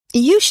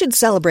You should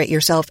celebrate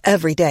yourself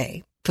every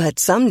day, but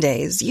some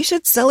days you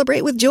should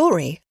celebrate with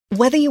jewelry.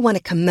 Whether you want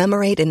to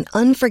commemorate an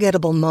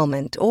unforgettable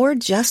moment or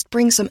just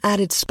bring some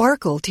added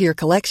sparkle to your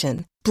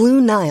collection,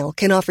 Blue Nile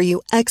can offer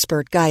you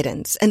expert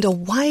guidance and a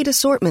wide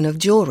assortment of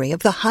jewelry of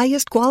the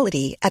highest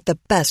quality at the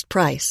best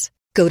price.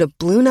 Go to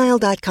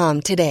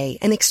BlueNile.com today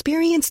and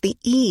experience the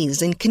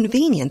ease and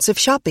convenience of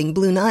shopping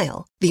Blue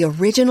Nile, the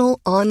original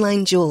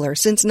online jeweler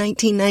since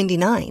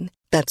 1999.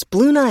 That's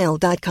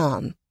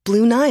BlueNile.com.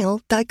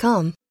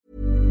 BlueNile.com.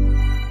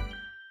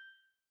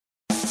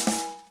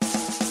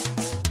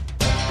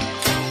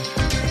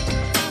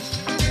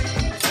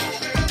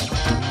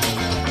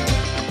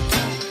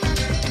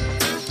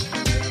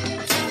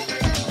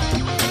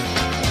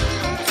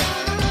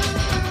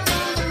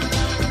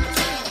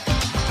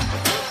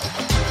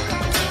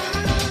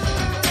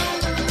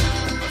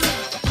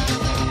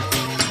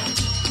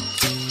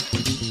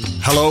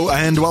 Hello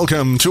and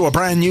welcome to a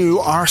brand new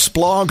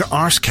Arseblog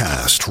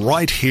Arsecast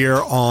right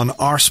here on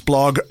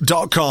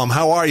arseblog.com.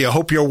 How are you?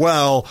 Hope you're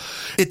well.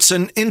 It's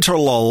an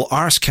interlull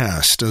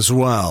Arsecast as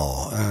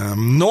well.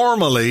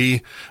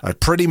 Normally, I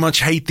pretty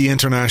much hate the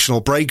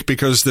international break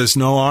because there's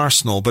no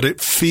Arsenal, but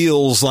it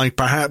feels like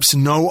perhaps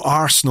no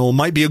Arsenal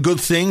might be a good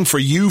thing for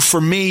you,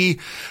 for me,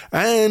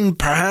 and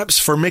perhaps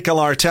for Mikel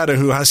Arteta,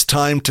 who has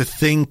time to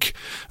think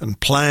and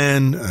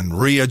plan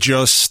and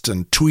readjust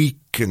and tweak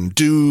and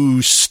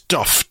do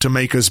stuff to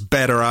make us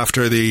better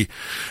after the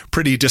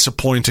pretty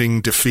disappointing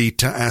defeat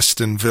to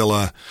Aston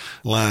Villa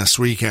last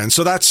weekend.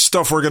 So that's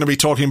stuff we're going to be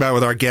talking about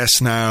with our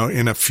guests now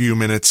in a few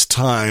minutes'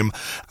 time.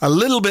 A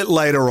little bit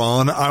later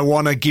on, I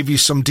want to give you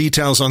some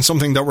details on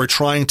something that we're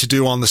trying to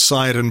do on the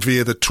site and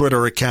via the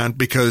Twitter account,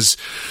 because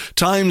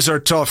times are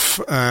tough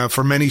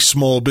for many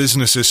small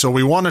businesses. So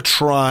we want to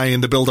try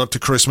in the build up to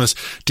Christmas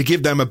to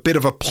give them a bit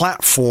of a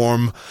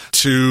platform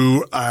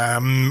to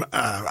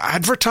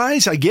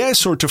advertise, I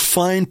guess, or to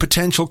find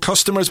potential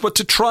customers, but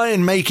to try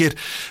and make it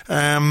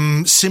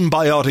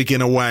symbiotic in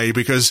a way,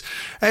 because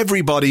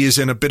everybody is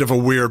in a bit of a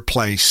weird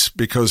place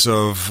because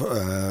of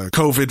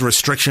COVID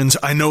restrictions.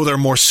 I know they're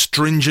more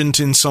stringent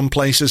in some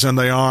places than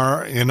they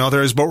are in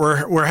others, but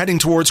we're heading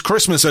towards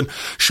Christmas and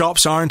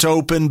shops aren't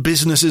open,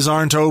 businesses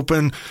aren't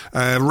open,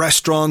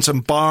 restaurants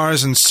and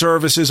bars and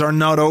services are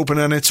not open,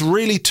 and it's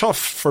really tough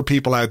for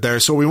people out there.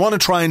 So we want to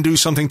try and do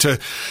something to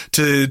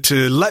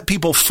let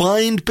people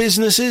find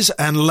businesses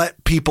and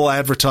let people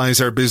advertise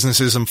their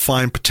businesses and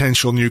find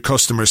potential new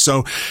customers.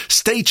 So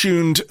stay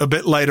tuned a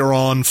bit later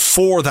on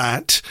for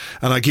that,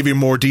 and I'll give you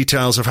more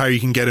details of how you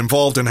can get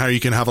involved and how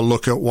you can have a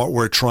look at what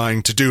we're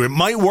trying to do. It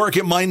might work,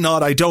 it might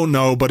not, I don't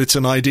know, but it's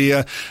an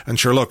idea. And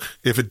sure, look,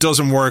 if it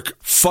doesn't work,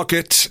 fuck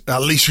it.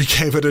 At least we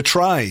gave it a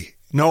try.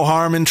 No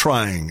harm in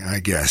trying, I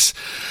guess.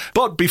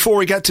 But before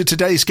we get to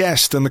today's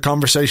guest and the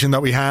conversation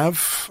that we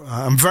have,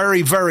 I'm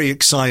very, very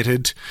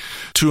excited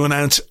to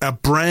announce a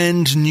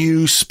brand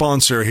new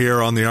sponsor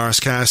here on the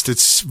Arsecast.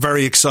 It's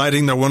very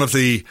exciting. They're one of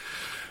the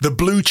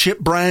blue chip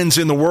brands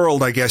in the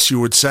world, I guess you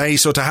would say.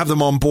 So to have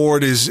them on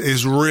board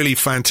is really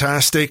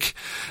fantastic.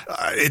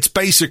 It's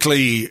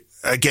basically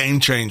a game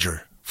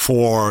changer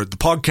for the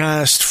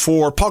podcast,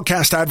 for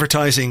podcast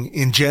advertising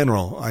in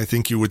general, I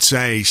think you would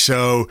say.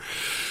 So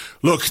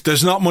look,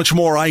 there's not much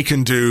more I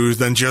can do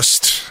than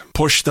just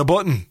push the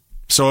button.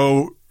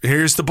 So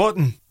here's the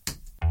button.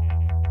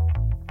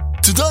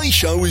 Today's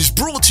show is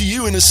brought to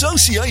you in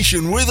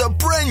association with a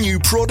brand new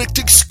product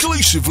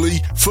exclusively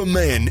for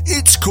men.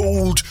 It's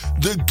called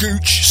the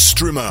Gooch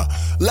Strimmer.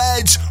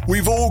 Lads,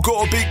 we've all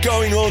got a bit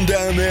going on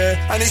down there,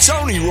 and it's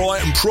only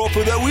right and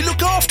proper that we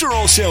look after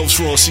ourselves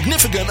for our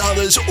significant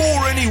others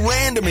or any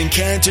random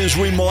encounters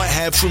we might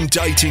have from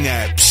dating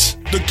apps.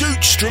 The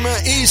Gooch Strimmer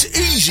is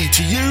easy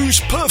to use,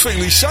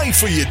 perfectly safe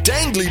for your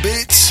dangly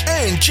bits,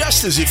 and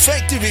just as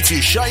effective if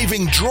you're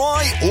shaving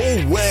dry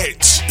or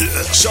wet.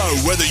 So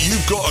whether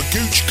you've got a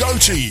Gooch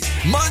goatee,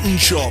 mutton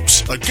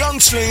chops, a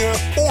gunslinger,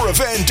 or a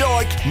Van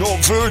Dyke, not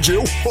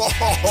Virgil,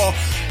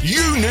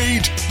 you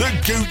need the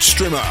Gooch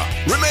Strimmer.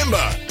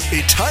 Remember,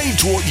 it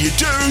ain't what you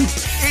do,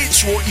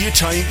 it's what your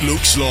taint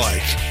looks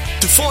like.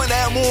 To find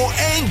out more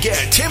and get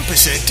a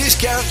 10%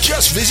 discount,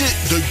 just visit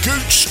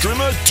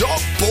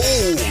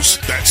thegoochstrimmer.balls.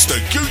 That's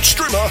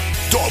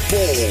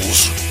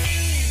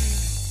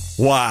thegoochstrimmer.balls.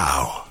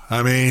 Wow.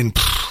 I mean,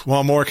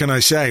 what more can I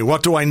say?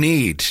 What do I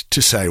need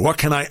to say? What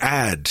can I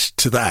add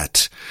to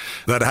that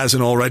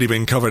hasn't already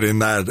been covered in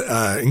that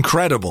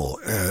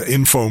incredible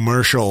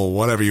infomercial,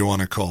 whatever you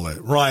want to call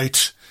it?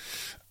 Right.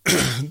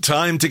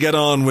 Time to get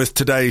on with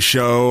today's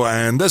show,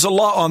 and there's a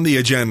lot on the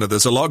agenda.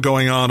 There's a lot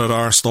going on at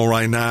Arsenal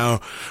right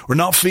now. We're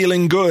not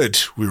feeling good.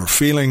 We were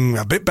feeling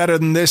a bit better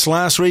than this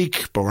last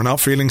week, but we're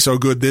not feeling so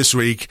good this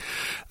week.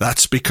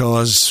 That's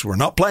because we're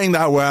not playing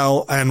that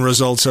well, and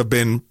results have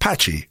been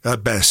patchy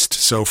at best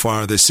so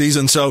far this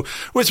season. So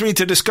with me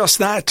to discuss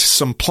that,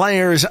 some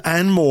players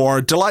and more,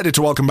 delighted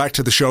to welcome back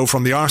to the show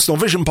from the Arsenal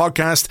Vision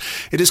podcast,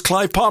 it is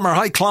Clive Palmer.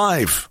 Hi,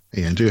 Clive.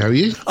 Hey, Andrew, how are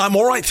you? I'm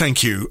all right,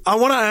 thank you. I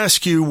want to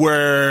ask you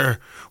where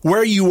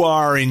you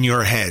are in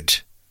your head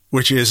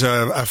which is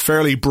a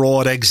fairly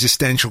broad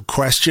existential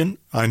question,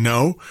 I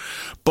know.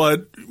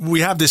 But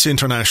we have this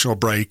international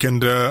break,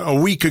 and a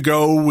week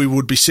ago we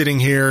would be sitting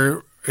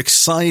here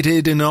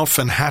excited enough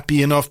and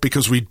happy enough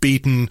because we'd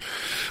beaten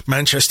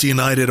Manchester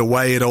United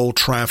away at Old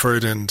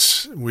Trafford, and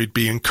we'd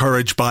be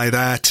encouraged by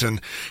that.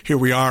 And here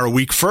we are a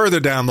week further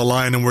down the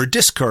line, and we're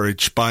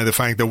discouraged by the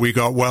fact that we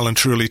got well and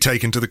truly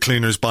taken to the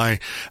cleaners by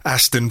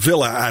Aston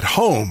Villa at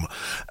home.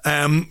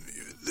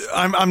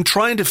 I'm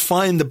trying to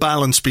find the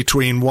balance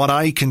between what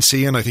I can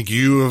see, and I think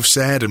you have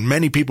said, and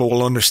many people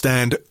will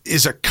understand,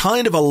 is a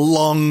kind of a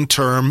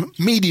long-term,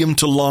 medium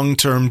to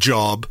long-term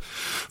job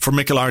for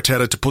Mikel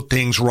Arteta to put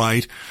things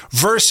right,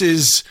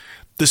 versus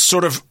the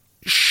sort of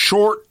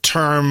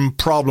short-term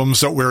problems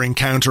that we're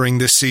encountering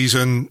this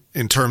season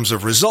in terms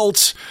of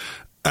results,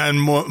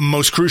 and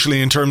most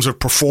crucially in terms of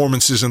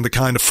performances and the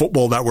kind of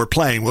football that we're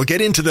playing. We'll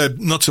get into the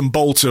nuts and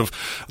bolts of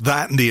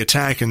that and the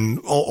attack and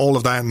all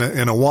of that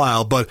in a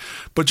while. But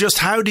just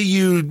how do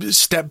you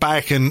step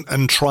back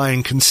and try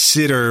and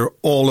consider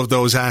all of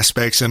those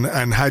aspects, and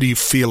how do you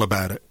feel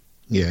about it?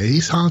 Yeah,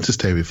 it's hard to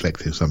stay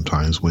reflective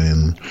sometimes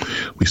when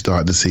we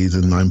start the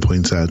season 9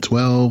 points out of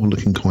 12,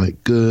 looking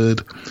quite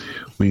good.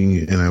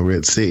 We're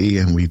at City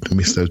and we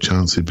missed those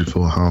chances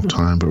before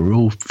half-time, but we're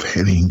all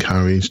fairly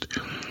encouraged.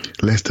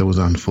 Leicester was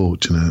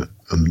unfortunate,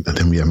 and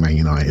then we have Man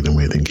United, and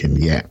we're thinking,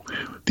 yeah,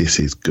 this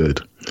is good,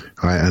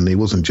 right? And it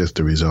wasn't just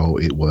the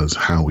result; it was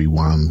how we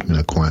won.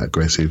 Quite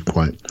aggressive,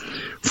 quite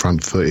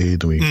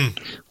front-footed.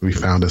 We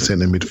found a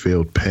centre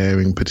midfield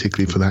pairing,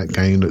 particularly for that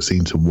game, that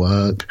seemed to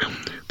work,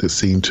 that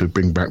seemed to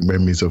bring back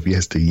memories of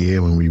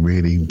yesteryear when we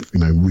really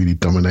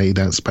dominated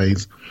that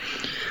space.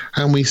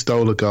 And we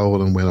stole a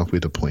goal and went off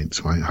with the points,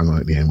 right? Hung on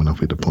at the end, went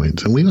off with the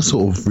points. And we were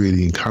sort of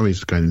really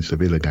encouraged going into the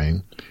Villa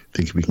game,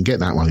 thinking we can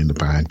get that one in the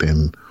bag,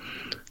 then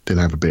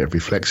have a bit of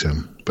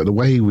reflection. But the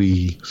way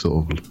we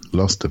sort of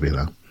lost to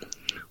Villa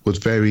was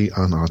very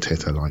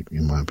un-Arteta-like,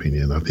 in my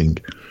opinion. I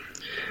think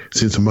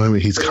since the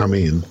moment he's come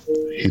in,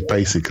 he's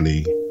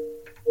basically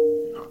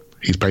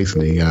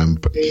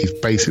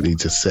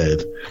just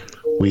said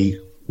we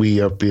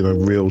have been a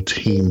real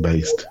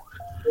team-based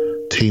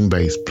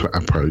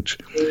approach,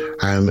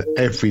 and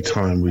every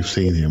time we've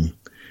seen him,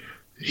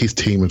 his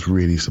team has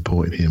really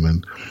supported him,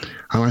 and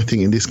I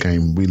think in this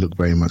game we look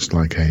very much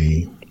like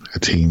a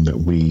team that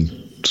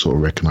we sort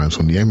of recognise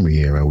from the Emery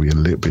era. We're a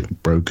little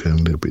bit broken, a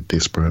little bit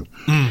disparate,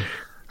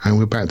 and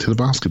we're back to the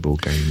basketball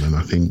game, and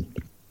I think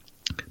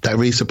that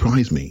really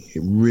surprised me.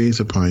 It really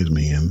surprised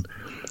me, and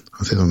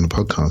I said on the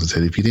podcast, I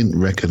said, if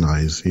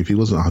he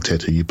wasn't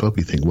Arteta, you'd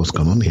probably think, what's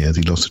gone on here? Has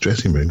he lost the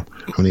dressing room?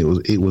 I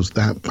mean, it was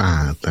that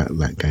bad,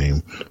 that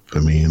game for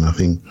me. And I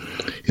think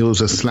it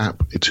was a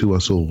slap to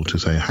us all to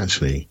say,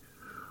 actually,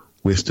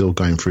 we're still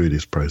going through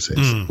this process.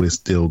 We're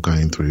still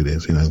going through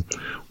this.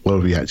 What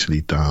have we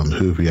actually done?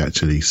 Who have we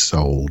actually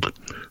sold?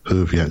 Who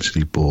have we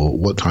actually bought?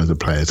 What types of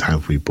players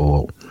have we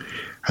bought?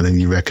 And then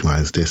you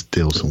recognise there's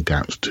still some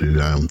gaps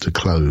to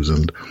close.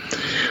 And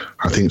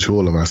I think to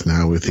all of us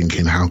now, we're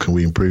thinking, how can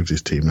we improve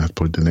this team? That's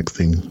probably the next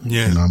thing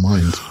in our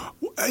minds.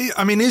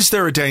 I mean, is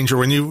there a danger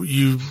when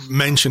you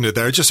mentioned it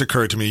there? It just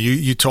occurred to me.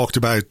 You talked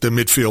about the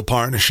midfield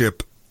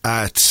partnership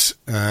at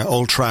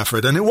Old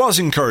Trafford, and it was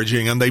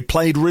encouraging, and they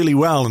played really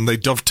well, and they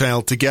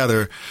dovetailed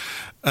together.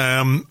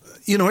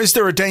 Is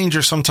there a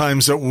danger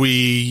sometimes that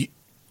we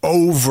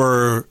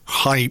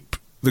overhype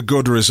the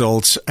good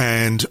results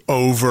and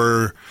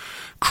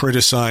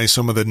criticize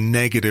some of the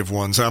negative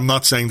ones? I'm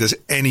not saying there's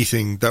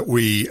anything that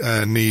we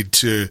need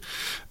to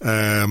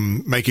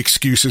make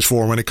excuses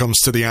for when it comes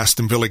to the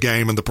Aston Villa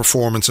game and the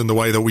performance and the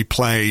way that we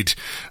played,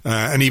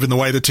 and even the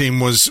way the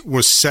team was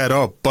set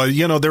up. But,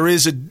 there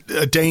is a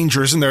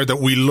danger, isn't there, that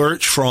we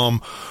lurch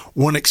from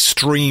one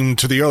extreme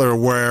to the other,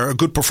 where a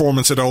good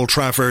performance at Old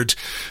Trafford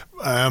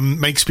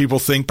makes people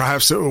think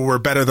perhaps that we're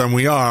better than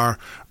we are.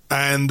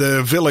 And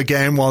the Villa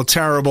game, while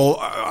terrible,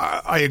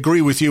 I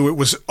agree with you, it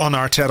was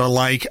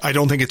un-Arteta-like. I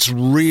don't think it's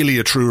really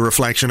a true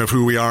reflection of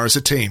who we are as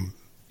a team.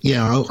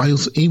 Yeah,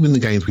 even the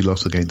games we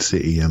lost against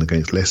City and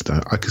against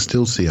Leicester, I could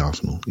still see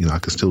Arsenal. I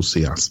could still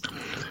see us.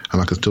 And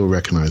I could still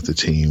recognise the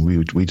team.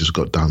 We just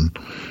got done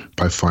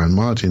by fine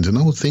margins. And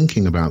I was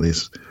thinking about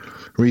this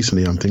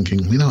recently. I'm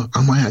thinking,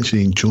 am I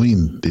actually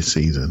enjoying this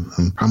season?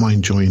 Am I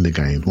enjoying the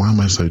games? Why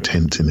am I so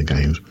tense in the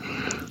games?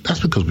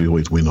 That's because we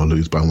always win or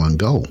lose by one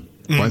goal.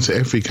 Right, so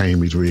every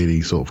game is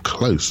really sort of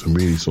close and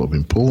really sort of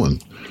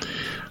important.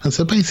 And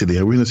so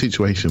basically we're in a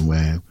situation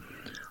where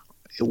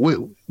we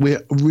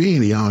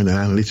really are in an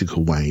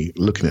analytical way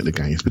looking at the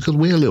games, because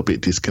we're a little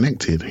bit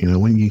disconnected.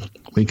 When you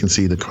can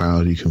see the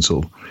crowd, you can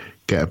sort of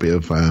get a bit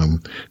of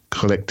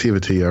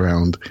collectivity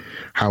around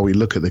how we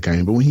look at the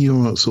game. But when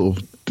you're sort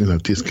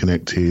of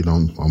disconnected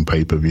on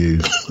pay-per-view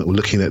or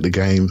looking at the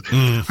games,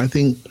 I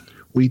think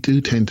we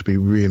do tend to be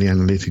really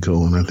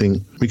analytical, and I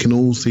think we can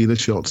all see the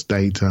shots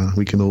data,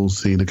 we can all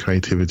see the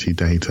creativity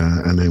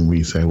data, and then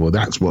we say, well,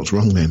 that's what's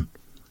wrong then.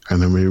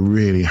 And then we're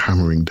really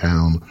hammering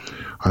down,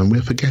 and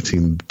we're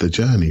forgetting the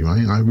journey,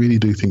 right? I really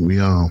do think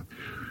we are.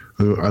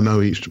 I know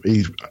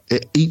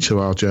each of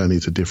our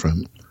journeys are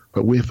different,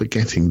 But we're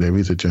forgetting there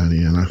is a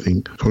journey. And I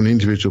think from an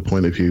individual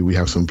point of view, we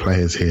have some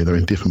players here that are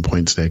in different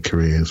points of their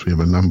careers. We have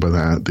a number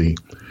that are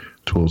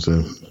towards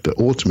the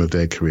autumn of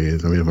their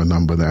careers, and we have a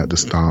number that are at the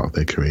start of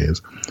their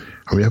careers.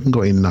 And we haven't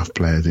got enough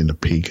players in the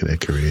peak of their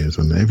careers.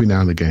 And every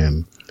now and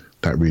again,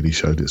 that really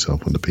showed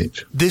itself on the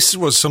pitch. This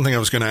was something I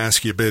was going to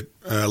ask you a bit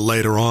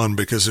later on,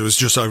 because it was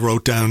just I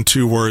wrote down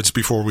 2 words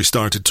before we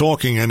started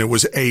talking, and it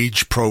was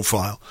age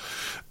profile.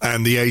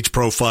 And the age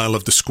profile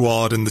of the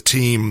squad and the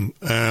team.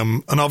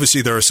 And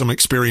obviously there are some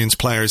experienced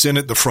players in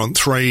it. The front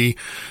 3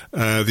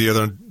 the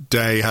other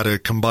day had a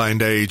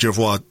combined age of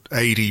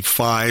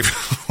 85,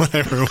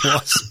 whatever it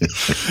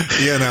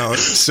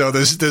was. So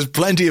there's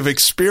plenty of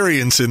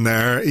experience in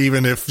there,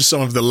 even if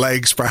some of the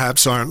legs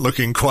perhaps aren't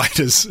looking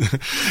quite as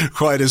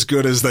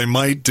good as they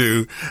might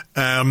do.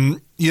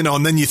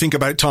 And then you think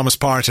about Thomas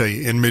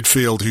Partey in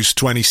midfield, who's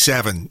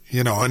 27,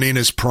 and in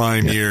his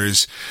prime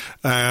years.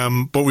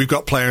 But we've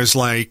got players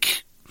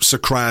like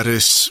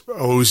Socrates,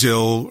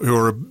 Ozil, who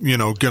are,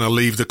 going to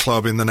leave the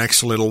club in the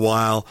next little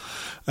while.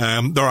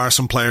 There are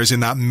some players in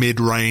that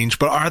mid-range,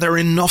 but are there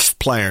enough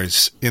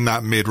players in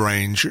that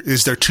mid-range?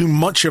 Is there too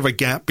much of a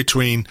gap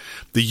between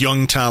the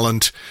young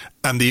talent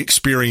and the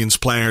experienced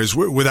players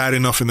without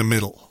enough in the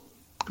middle?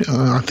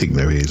 I think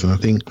there is, and I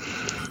think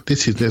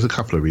there's a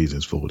couple of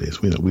reasons for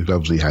this. We've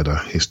obviously had a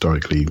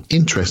historically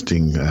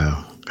interesting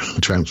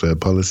transfer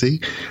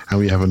policy, and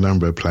we have a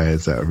number of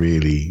players that are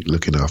really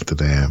looking after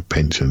their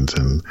pensions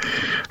and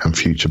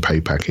future pay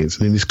packets.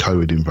 And in this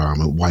COVID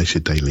environment, why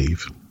should they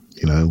leave?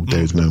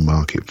 There's no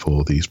market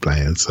for these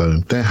players, so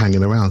they're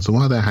hanging around. So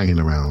while they're hanging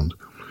around,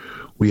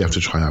 we have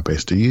to try our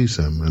best to use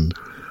them. And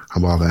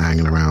while they're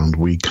hanging around,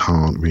 we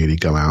can't really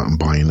go out and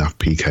buy enough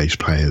PK's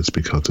players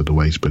because of the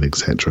wage bill,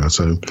 etc.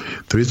 So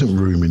there isn't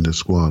room in the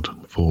squad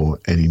for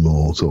any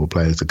more sort of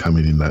players to come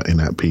in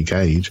that peak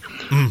age.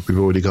 We've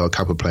already got a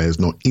couple of players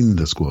not in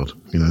the squad.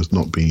 It's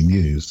not being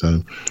used.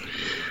 So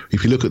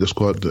if you look at the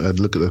squad,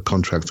 look at the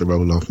contracts that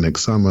roll off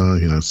next summer,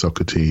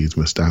 Socrates,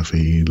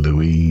 Mustafi,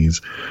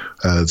 Louise,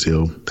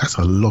 Ozil, that's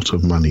a lot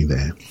of money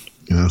there.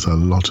 That's a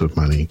lot of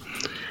money.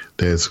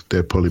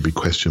 There'll probably be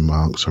question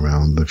marks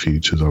around the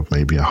futures of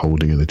maybe a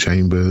Holding in the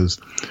Chambers,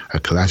 a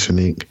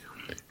Kalashnik.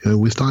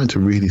 We're starting to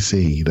really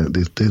see that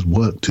there's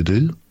work to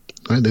do.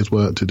 Right? There's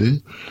work to do.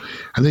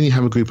 And then you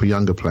have a group of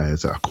younger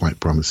players that are quite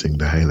promising,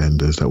 the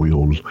Highlanders that we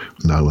all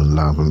know and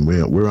love, and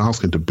we're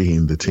asking to be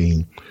in the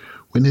team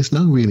when there's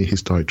no really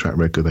historic track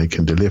record they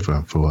can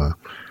deliver for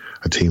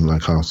a team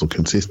like Arsenal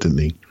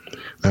consistently.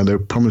 Now, they're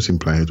promising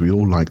players, we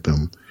all like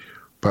them,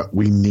 but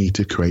we need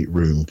to create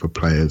room for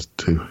players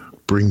to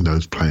bring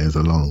those players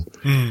along.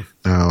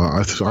 Now,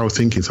 I was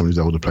thinking some of these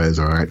older players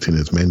are acting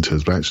as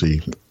mentors, but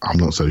actually I'm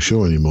not so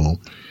sure anymore,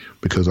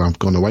 because I've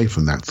gone away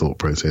from that thought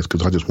process,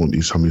 because I just want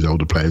some of these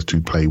older players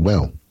to play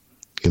well.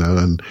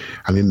 And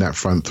in that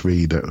front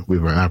 3 that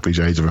with an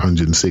average age of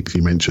 106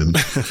 you mentioned,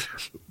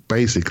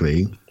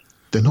 basically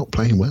they're not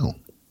playing well.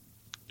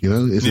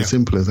 It's as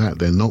simple as that.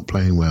 They're not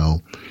playing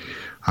well.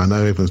 I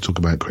know everyone's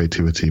talking about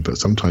creativity, but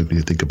sometimes when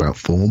you think about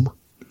form,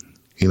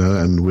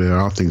 and there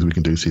are things we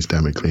can do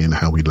systemically in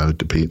how we load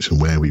the pitch and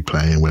where we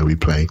play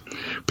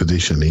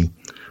positionally.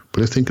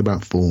 But let's think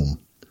about form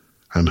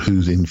and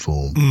who's in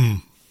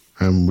form.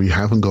 And we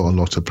haven't got a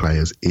lot of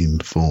players in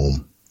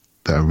form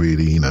that are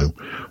really,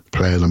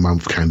 player of the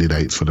month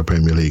candidates for the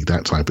Premier League,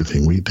 that type of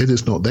thing. They're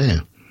just not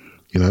there.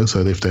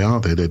 So if they are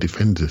there, they're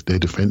defenders, they're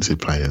defensive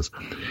players.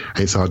 And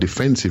it's our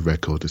defensive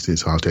record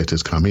since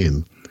Arteta's come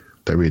in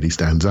that really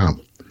stands out.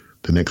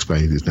 The next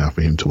phase is now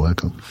for him to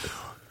work on.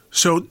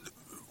 So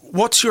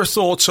what's your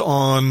thoughts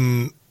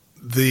on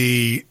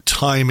the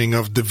timing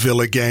of the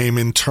Villa game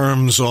in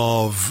terms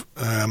of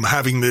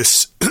having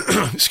this,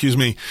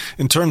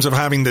 in terms of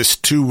having this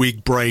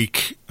 2-week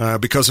break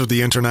because of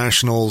the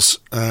internationals?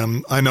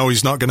 I know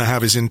he's not going to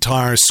have his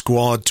entire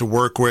squad to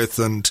work with,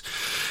 and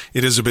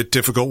it is a bit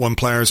difficult when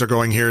players are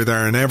going here,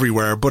 there and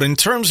everywhere. But in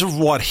terms of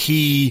what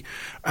he,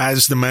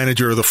 as the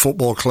manager of the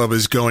football club,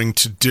 is going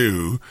to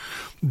do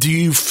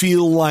you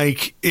feel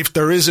like if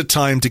there is a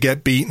time to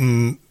get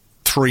beaten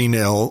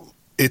 3-0,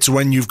 it's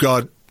when you've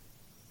got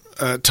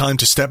time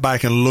to step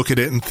back and look at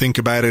it and think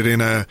about it in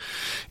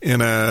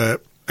a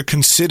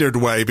considered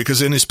way?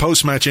 Because in his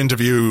post-match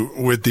interview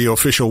with the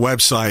official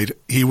website,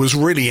 he was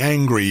really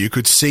angry. You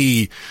could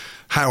see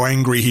how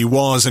angry he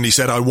was, and he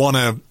said, I want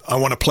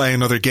to play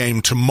another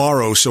game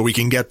tomorrow so we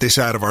can get this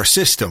out of our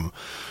system.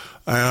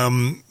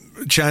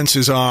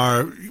 Chances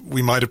are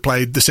we might have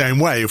played the same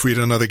way if we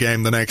had another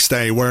game the next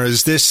day,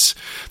 whereas this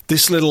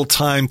little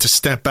time to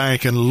step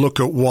back and look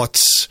at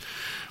what's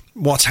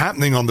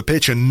happening on the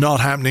pitch and not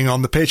happening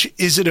on the pitch,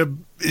 is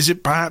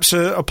it perhaps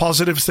a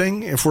positive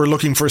thing if we're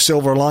looking for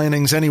silver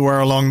linings anywhere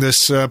along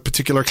this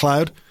particular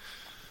cloud?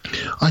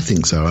 I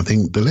think so. I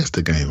think the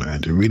Leicester game,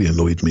 Andrew, really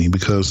annoyed me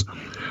because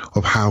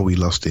of how we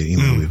lost it.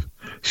 With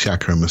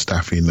Xhaka and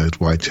Mustafi in those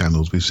wide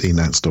channels. We've seen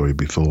that story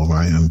before,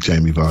 right? And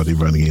Jamie Vardy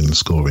running in and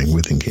scoring.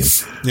 We're thinking,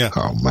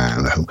 oh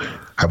man,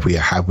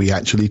 have we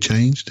actually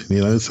changed?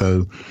 You know,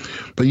 so,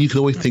 but you can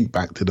always think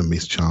back to the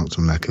missed chance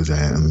from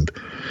Lacazette and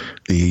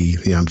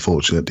the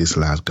unfortunate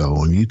disallowed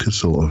goal, and you could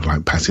sort of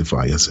like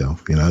pacify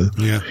yourself, you know.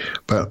 Yeah.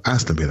 But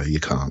Aston Villa, you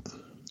can't,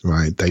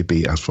 right? They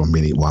beat us from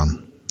minute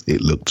one. It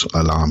looked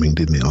alarming,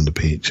 didn't it, on the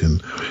pitch?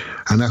 And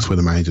that's where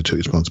the manager took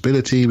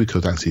responsibility,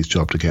 because that's his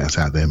job to get us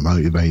out there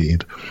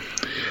motivated.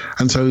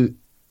 And so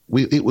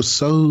it was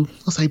so,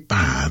 I'll say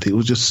bad, it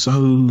was just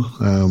so,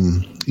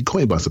 it caught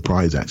me by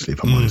surprise, actually,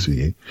 if I'm honest with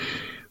you,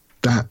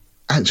 that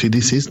actually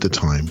this is the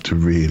time to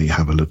really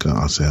have a look at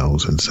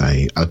ourselves and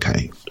say,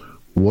 okay,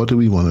 what do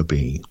we want to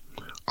be?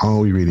 Are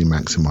we really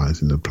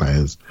maximising the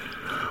players?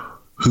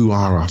 Who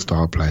are our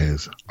star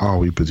players? Are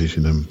we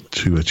positioning them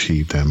to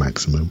achieve their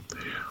maximum?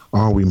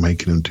 Are we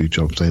making them do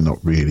jobs they're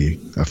not really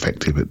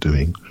effective at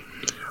doing?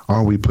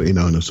 Are we putting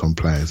onus on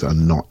players that are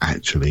not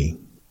actually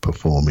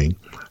performing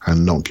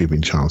and not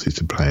giving chances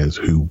to players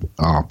who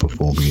are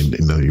performing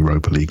in the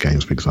Europa League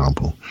games, for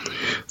example?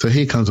 So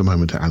here comes a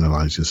moment to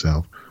analyse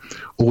yourself.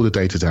 All the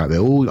data's out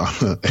there.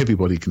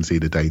 Everybody can see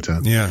the data.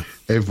 Yeah.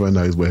 Everyone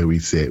knows where we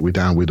sit. We're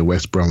down with the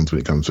West Broms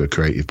when it comes to a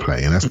creative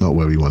play, and that's not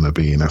where we want to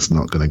be, and that's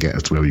not going to get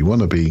us to where we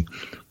want to be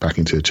back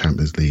into the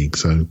Champions League.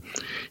 So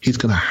he's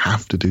going to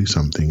have to do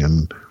something,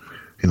 and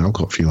you know, I've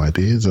got a few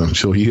ideas, and I'm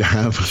sure you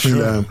have.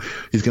 Sure.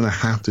 He's going to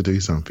have to do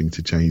something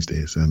to change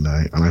this, and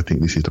I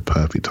think this is the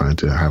perfect time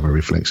to have a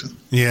reflection.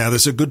 Yeah,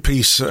 there's a good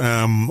piece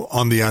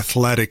on The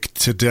Athletic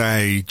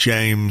today.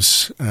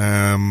 James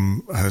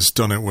has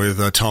done it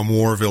with Tom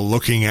Warville,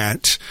 looking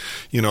at,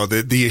 you know,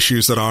 the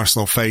issues that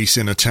Arsenal face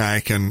in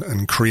attack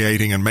and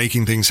creating and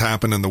making things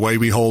happen, and the way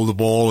we hold the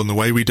ball and the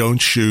way we don't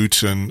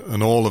shoot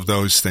and all of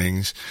those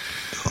things.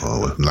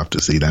 Oh, I'd love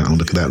to see that. I'll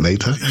look at that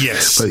later.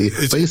 Yes. But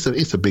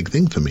it's a big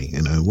thing for me,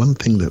 you know. One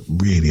thing that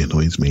really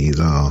annoys me is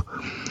our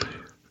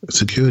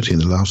security in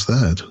the last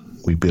third.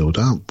 We build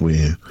up.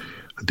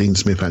 Dean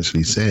Smith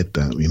actually said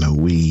that, you know,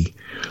 we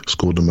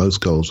scored the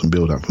most goals and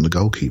build up from the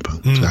goalkeeper.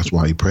 So that's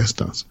why he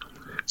pressed us.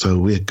 So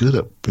we're good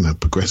at, you know,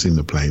 progressing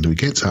the play. We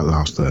get to that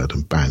last third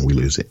and bang, we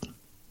lose it.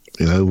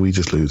 You know, we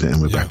just lose it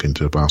and we're back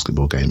into a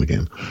basketball game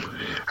again.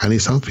 And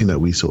it's something that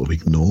we sort of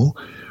ignore.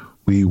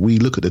 We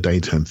look at the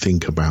data and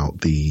think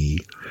about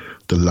the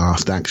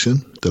last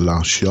action, the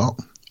last shot,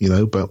 you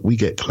know, but we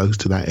get close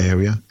to that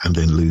area and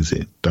then lose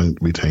it,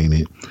 don't retain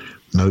it.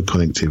 No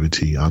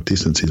connectivity. Our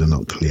distances are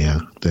not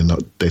clear.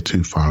 They're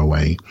too far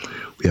away.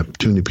 We have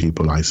too many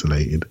people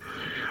isolated.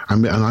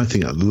 And I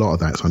think a lot of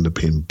that's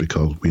underpinned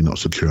because we're not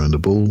securing the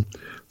ball.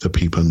 So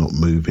people are not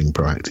moving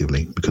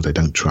proactively because they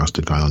don't trust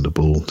the guy on the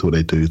ball. So what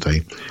they do is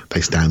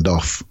they stand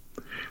off.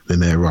 Then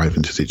they arrive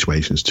into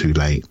situations too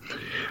late.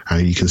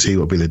 And you can see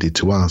what Villa did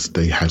to us.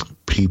 They had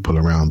people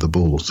around the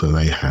ball. So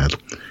they had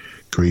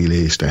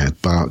Grealish, they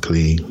had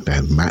Barkley, they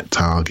had Matt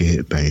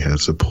Targett, they had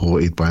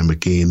supported by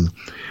McGinn,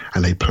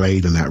 and they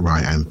played in that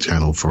right-hand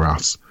channel for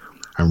us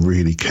and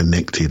really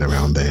connected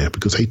around there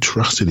because they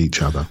trusted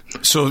each other.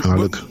 So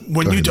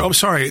I'm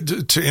sorry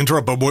to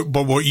interrupt, but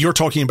what you're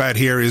talking about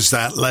here is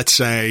that, let's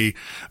say,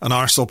 an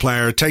Arsenal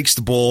player takes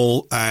the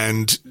ball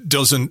and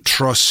doesn't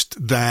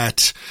trust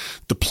that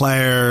the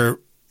player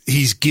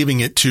he's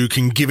giving it to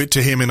can give it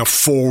to him in a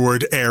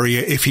forward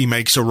area if he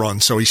makes a run,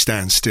 so he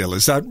stands still.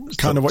 Is that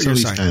kind of what you're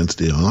saying? So he stands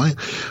still. And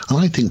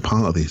I think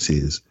part of this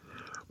is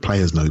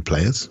players know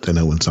players. They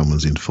know when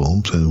someone's in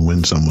form. So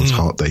when someone's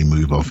hot, they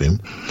move off him.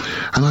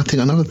 And I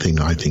think another thing,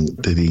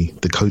 that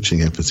the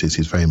coaching emphasis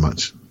is very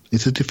much,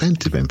 it's a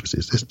defensive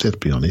emphasis. Let's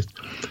be honest.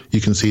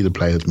 You can see the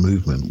players'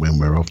 movement when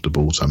we're off the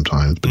ball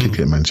sometimes,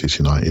 particularly at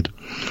Manchester United.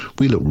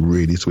 We look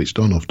really switched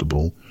on off the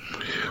ball.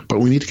 But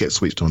we need to get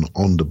switched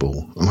on the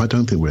ball. And I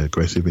don't think we're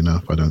aggressive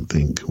enough. I don't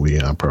think we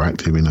are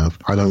proactive enough.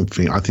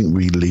 I think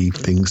we leave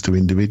things to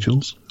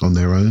individuals on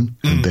their own,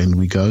 and then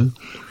we go.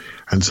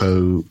 And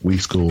so we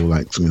score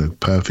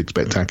perfect,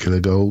 spectacular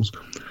goals.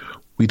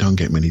 We don't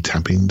get many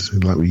tap-ins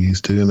like we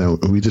used to,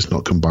 and we're just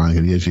not combining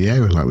at the edge of the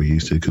area like we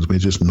used to because we're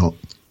just not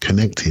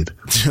connected.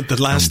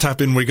 The last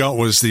tap-in we got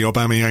was the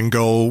Aubameyang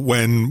goal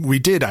when we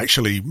did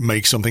actually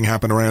make something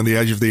happen around the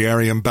edge of the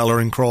area and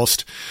Bellerin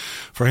crossed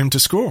for him to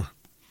score.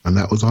 And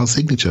that was our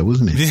signature,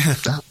 wasn't it?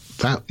 Yeah.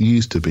 That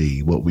used to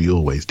be what we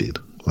always did,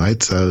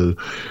 right? So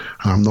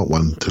I'm not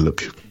one to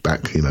look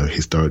back,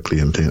 historically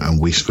and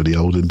wish for the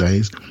olden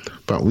days,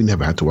 but we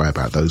never had to worry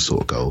about those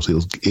sort of goals.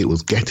 It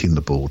was getting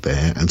the ball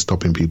there and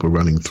stopping people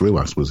running through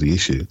us was the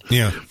issue.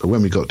 Yeah. But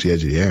when we got to the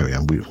edge of the area,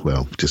 and we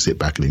just sit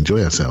back and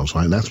enjoy ourselves,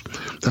 right?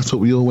 That's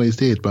what we always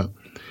did, but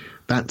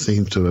that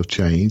seems to have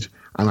changed,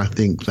 and I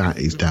think that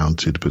is down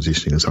to the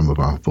positioning of some of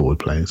our forward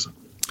players.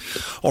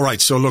 All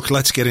right, so look,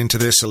 let's get into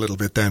this a little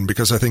bit then,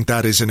 because I think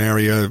that is an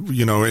area,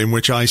 in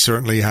which I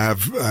certainly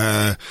have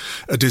a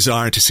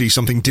desire to see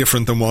something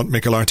different than what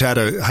Mikel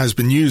Arteta has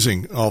been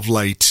using of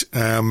late.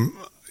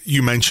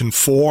 You mentioned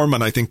form,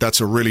 and I think that's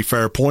a really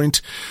fair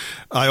point.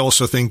 I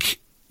also think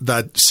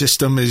that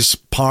system is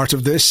part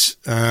of this,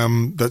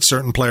 that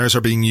certain players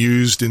are being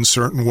used in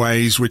certain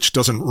ways which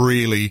doesn't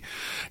really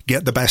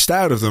get the best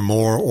out of them,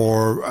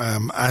 or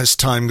as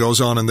time goes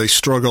on and they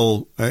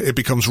struggle, it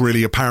becomes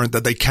really apparent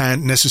that they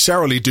can't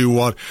necessarily do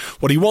what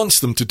he wants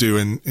them to do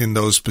in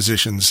those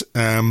positions.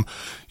 I'm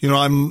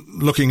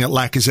looking at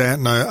Lacazette,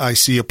 and I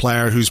see a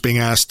player who's being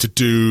asked to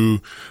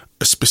do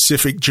a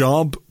specific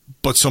job,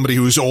 but somebody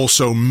who's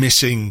also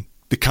missing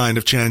the kind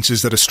of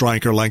chances that a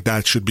striker like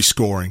that should be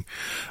scoring.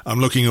 I'm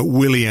looking at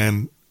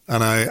Willian,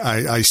 and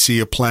I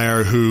see a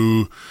player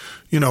who,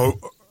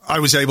 I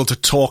was able to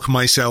talk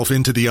myself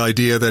into the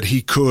idea that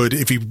he could,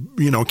 if he,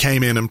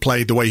 came in and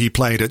played the way he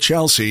played at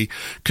Chelsea,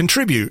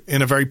 contribute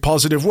in a very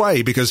positive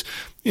way, because,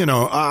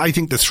 I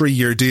think the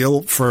 3-year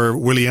deal for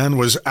Willian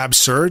was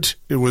absurd.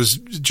 It was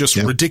just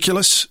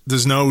ridiculous.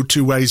 There's no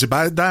two ways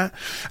about that.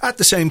 At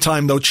the same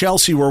time, though,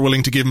 Chelsea were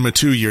willing to give him a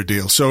 2-year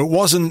deal. So it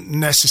wasn't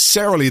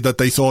necessarily that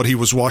they thought he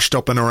was washed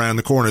up and around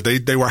the corner.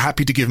 They were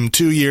happy to give him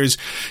 2 years.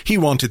 He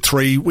wanted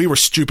 3. We were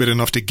stupid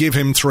enough to give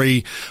him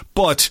 3,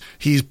 but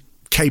he's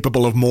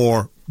capable of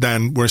more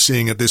than we're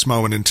seeing at this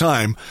moment in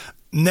time.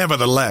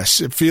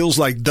 Nevertheless, it feels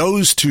like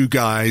those two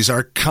guys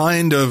are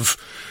kind of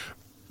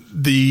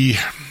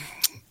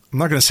I'm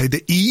not going to say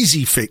the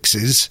easy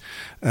fixes,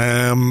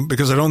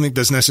 because I don't think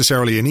there's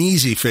necessarily an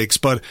easy fix,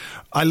 but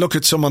I look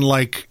at someone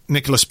like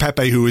Nicolas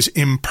Pepe, who is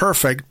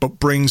imperfect but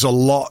brings a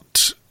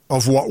lot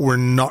of what we're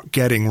not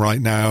getting right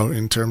now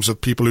in terms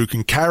of people who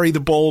can carry the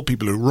ball,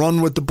 people who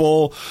run with the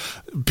ball,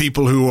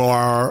 people who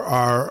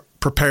are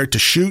prepared to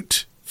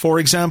shoot, for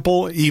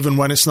example, even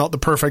when it's not the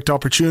perfect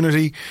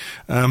opportunity.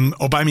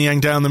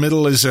 Aubameyang down the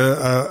middle is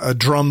a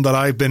drum that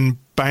I've been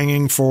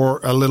banging for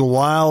a little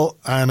while,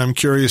 and I'm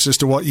curious as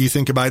to what you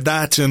think about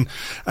that, and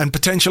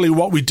potentially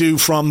what we do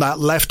from that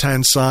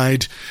left-hand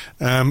side,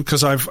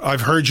 because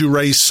I've heard you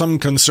raise some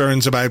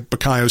concerns about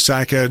Bukayo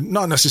Saka,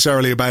 not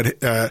necessarily about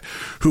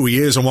who he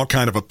is and what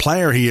kind of a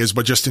player he is,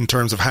 but just in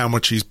terms of how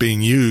much he's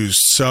being used.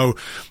 So,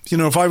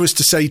 if I was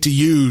to say to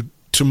you,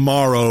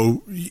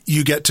 tomorrow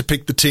you get to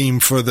pick the team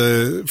for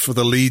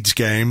the Leeds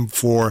game,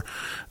 for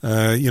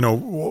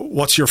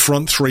what's your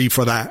front three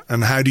for that,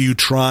 and how do you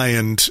try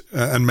and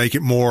make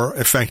it more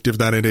effective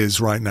than it is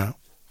right now?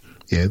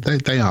 Yeah,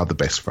 they are the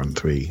best front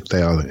three.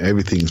 They are.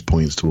 Everything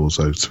points towards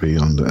those three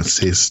on the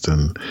assist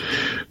and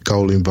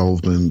goal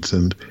involvement,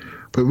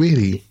 but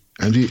really,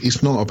 and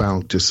it's not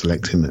about just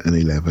selecting an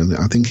 11.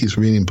 I think it's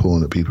really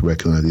important that people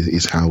recognise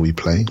it's how we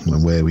play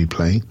and where we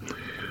play.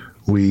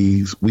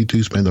 We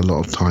do spend a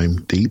lot of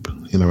time deep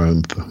in our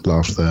own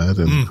last third,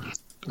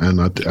 and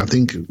I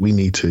think we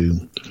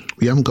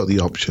haven't got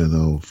the option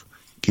of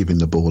giving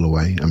the ball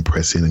away and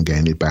pressing and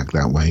getting it back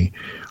that way.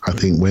 I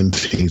think when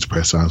teams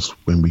press us,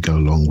 when we go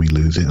long, we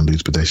lose it and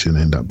lose possession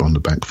and end up on the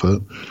back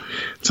foot.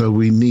 So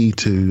we need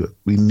to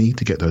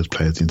get those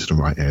players into the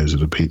right areas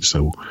of the pitch,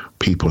 so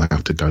people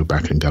have to go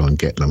back and go and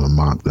get them and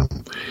mark them.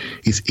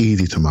 It's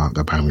easy to mark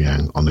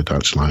Aubameyang on the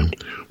touchline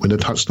when the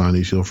touchline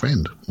is your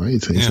friend, right?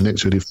 It's an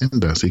extra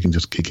defender, so you can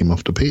just kick him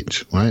off the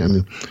pitch, right?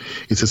 And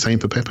it's the same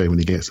for Pepe when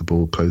he gets the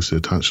ball close to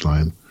the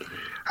touchline,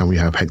 and we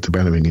have Hector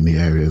Bellerin in the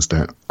areas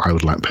that I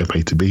would like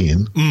Pepe to be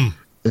in.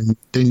 Then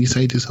you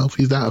say to yourself,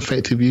 is that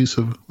effective use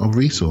of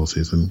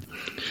resources? And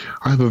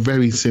I have a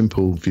very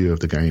simple view of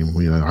the game.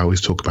 I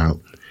always talk about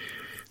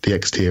the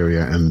exterior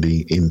and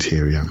the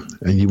interior,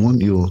 and you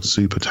want your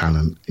super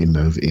talent in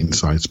those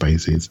inside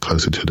spaces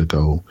closer to the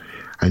goal,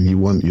 and you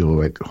want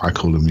I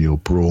call them your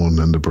brawn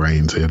and the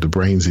brain. So you have the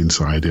brains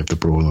inside, you have the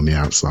brawn on the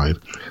outside.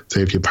 So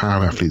you have your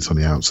power athletes on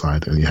the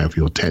outside, and you have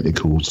your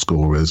technical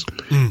scorers,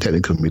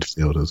 technical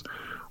midfielders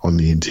on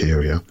the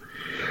interior.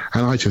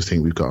 And I just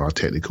think we've got our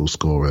technical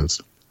scorers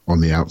on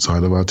the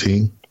outside of our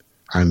team,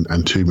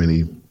 and too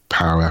many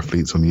power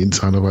athletes on the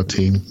inside of our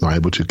team, not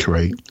able to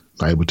create,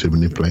 not able to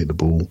manipulate the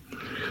ball,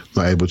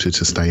 not able to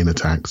sustain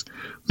attacks,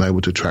 not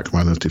able to track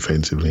runners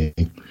defensively.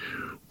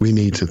 We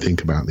need to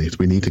think about this.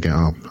 We need to get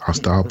our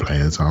star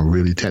players, our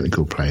really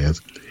technical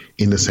players,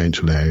 in the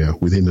central area,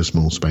 within the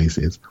small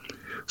spaces,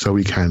 so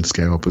we can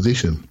scare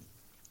opposition.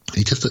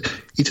 It's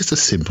just a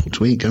simple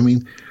tweak. I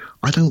mean,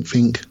 I don't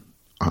think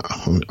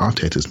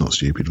Arteta's not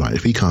stupid, right?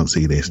 If he can't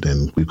see this,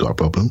 then we've got a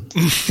problem.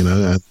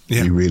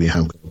 We really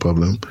have got a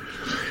problem.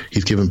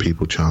 He's given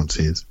people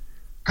chances,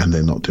 and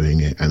they're not doing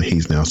it, and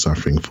he's now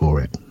suffering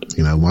for it.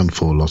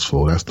 1-4, lost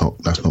 4.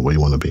 That's not where you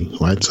want to be,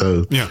 right?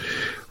 So,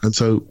 and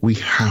so we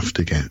have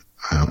to get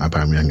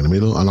Aubameyang in the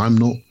middle, and I'm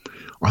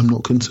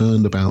not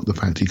concerned about the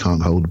fact he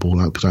can't hold the ball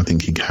out, because I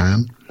think he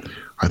can.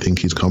 I think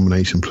his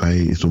combination play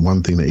is the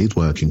one thing that is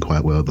working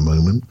quite well at the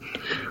moment,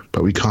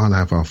 but we can't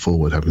have our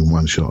forward having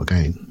one shot a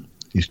game.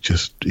 It's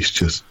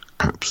just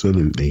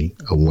absolutely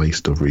a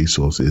waste of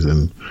resources,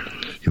 and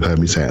you've heard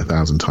me say it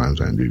 1,000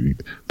 times, Andrew.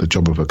 The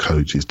job of a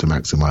coach is to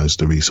maximise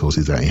the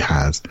resources that he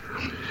has.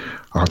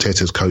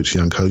 Arteta's coached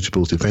the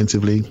uncoachables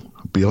defensively,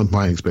 beyond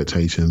my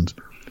expectations.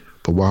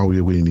 But while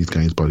we're winning these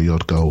games by the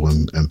odd goal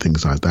and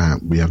things like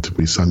that,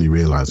 we suddenly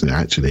realise that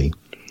actually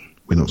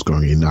we're not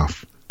scoring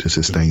enough to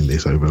sustain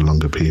this over a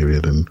longer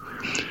period. And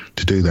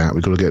To do that,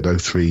 we've got to get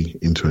those three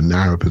into a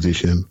narrow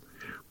position,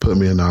 put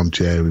them in an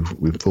armchair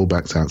with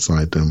fullbacks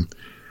outside them,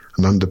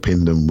 and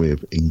underpin them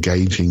with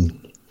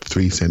engaging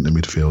 3 centre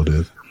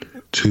midfielders,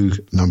 2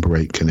 number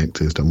 8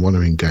 connectors that want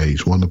to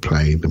engage, want to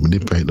play, that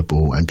manipulate the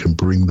ball and can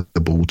bring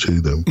the ball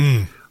to them.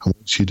 And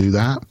once you do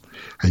that,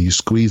 and you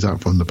squeeze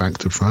up from the back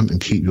to front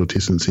and keep your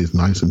distances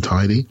nice and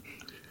tidy,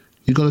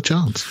 you've got a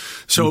chance.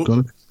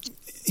 So,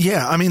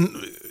 yeah, I mean,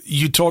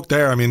 you talked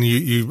there, I mean,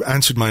 you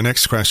answered my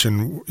next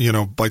question,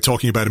 by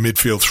talking about a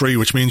midfield 3,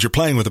 which means you're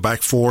playing with a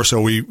back 4.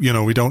 So we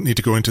don't need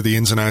to go into the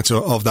ins and outs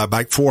of that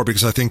back 4,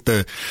 because I think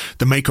the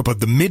makeup of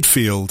the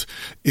midfield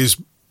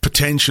is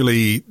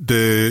potentially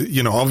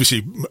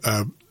obviously,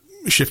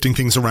 shifting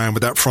things around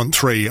with that front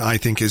 3, I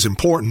think, is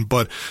important,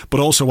 but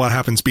also what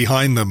happens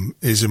behind them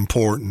is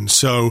important.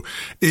 So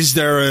is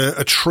there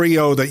a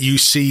trio that you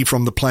see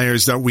from the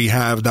players that we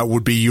have that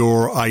would be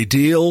your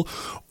ideal,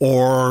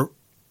 or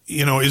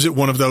is it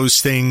one of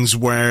those things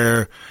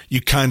where you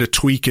kind of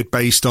tweak it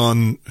based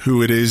on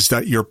who it is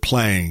that you're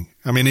playing?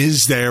 I mean,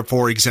 is there,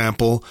 for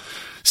example,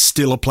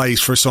 still a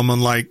place for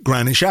someone like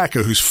Granit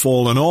Xhaka, who's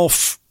fallen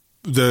off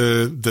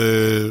the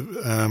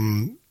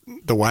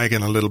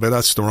wagon a little bit?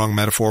 That's the wrong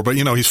metaphor, but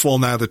he's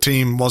fallen out of the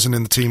team, wasn't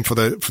in the team for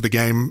the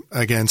game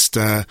against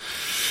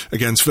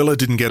Villa,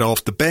 didn't get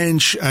off the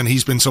bench, and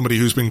he's been somebody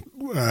who's been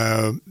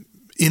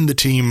in the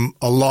team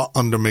a lot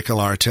under Mikel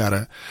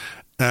Arteta.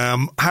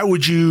 How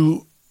would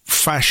you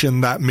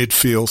fashion that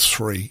midfield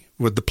 3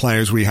 with the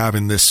players we have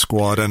in this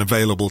squad and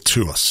available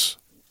to us?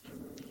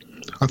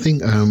 I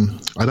think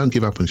I don't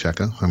give up on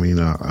Xhaka. I mean,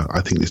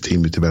 I think this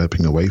team is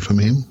developing away from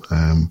him.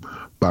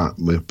 But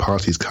with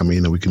Partey's come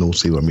in, and we can all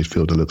see what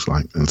midfielder looks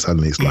like, and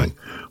suddenly it's like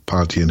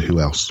Partey and who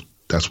else?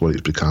 That's what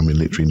it's become in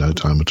literally no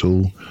time at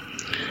all.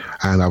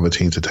 And other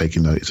teams are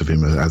taking notice of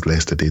him, as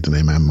Leicester did, and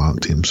they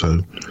man-marked him.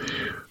 So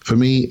for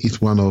me, it's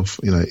one of,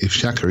 if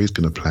Xhaka is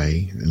going to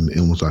play, and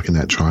almost like in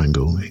that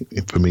triangle,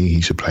 for me,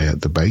 he should play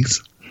at the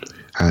base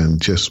and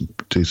just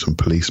do some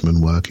policeman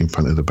work in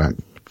front of the back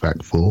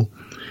 4.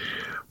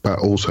 But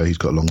also he's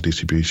got long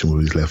distribution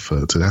with his left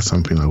foot. So that's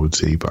something I would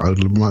see. But I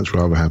would much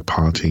rather have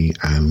Partey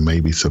and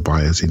maybe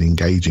Ceballos in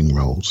engaging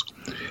roles.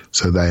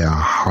 So they are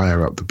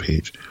higher up the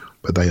pitch,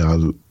 but they are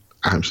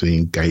actually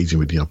engaging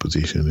with the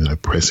opposition,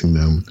 pressing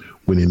them,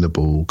 winning the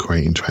ball,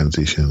 creating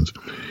transitions.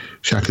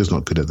 Xhaka's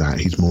not good at that.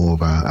 He's more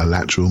of a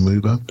lateral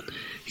mover.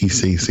 He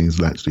sees things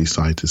laterally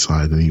side to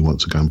side, and he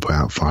wants to go and put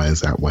out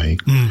fires that way.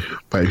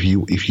 But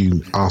if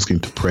you ask him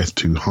to press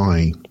too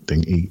high,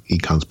 then he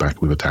comes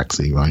back with a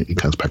taxi, right? He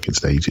comes back in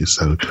stages.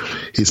 So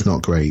it's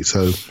not great.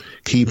 So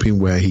keep him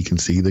where he can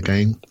see the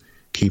game,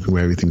 keep him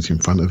where everything's in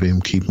front of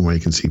him, keep him where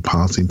he can see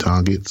passing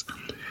targets,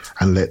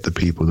 and let the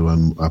people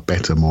who are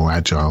better, more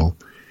agile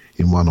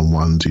in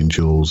one-on-ones, in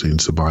duels, in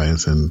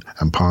Ceballos and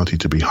Partey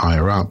to be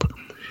higher up,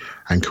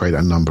 and create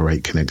a number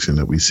 8 connection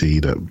that we see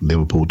that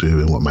Liverpool do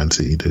and what Man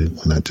City do.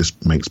 And that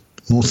just makes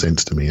more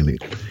sense to me. And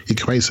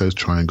it creates those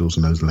triangles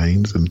and those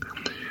lanes. And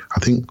I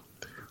think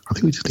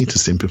we just need to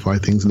simplify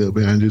things a little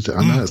bit, Andrew.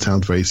 I know it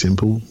sounds very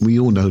simple. We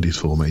all know this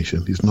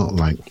formation. It's not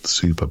like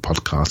super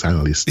podcast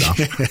analyst stuff.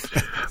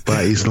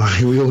 But it's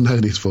like we all know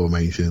this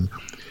formation.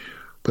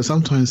 But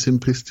sometimes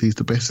simplicity is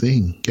the best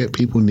thing. Get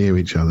people near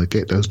each other,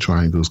 get those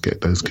triangles, get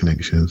those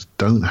connections.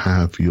 Don't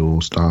have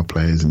your star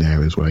players in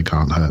areas where they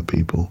can't hurt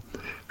people.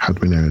 Have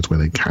them in areas where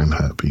they can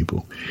hurt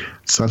people.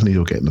 Suddenly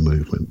you're getting the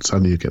movement.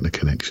 Suddenly you're getting the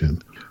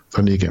connection.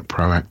 Suddenly you get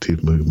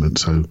proactive movement.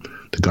 So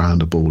the guy on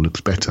the ball looks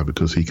better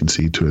because he can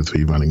see 2 or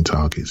 3 running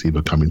targets,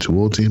 either coming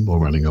towards him or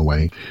running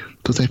away,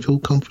 because they feel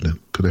confident,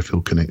 because they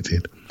feel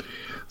connected.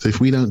 So if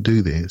we don't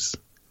do this,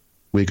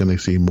 we're going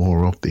to see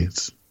more of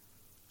this.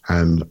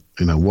 And,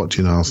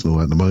 watching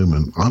Arsenal at the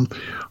moment, I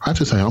have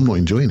to say I'm not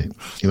enjoying it.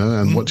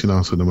 And watching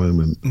Arsenal at the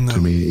moment, to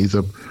me,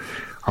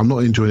 I'm not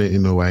enjoying it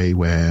in a way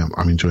where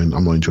I'm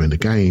not enjoying the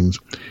games.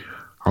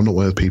 I'm not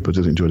one of the people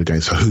that enjoy the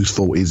games. So whose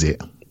fault is it?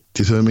 Do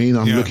you see what I mean?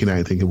 I'm looking at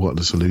it thinking what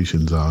the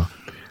solutions are.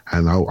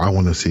 And I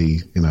want to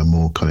see,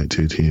 more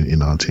connectivity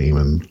in our team.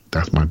 And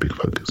that's my big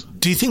focus.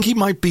 Do you think he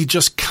might be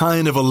just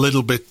kind of a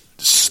little bit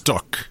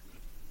stuck?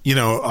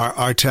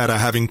 Arteta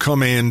having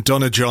come in,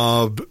 done a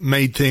job,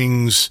 made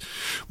things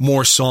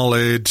more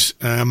solid,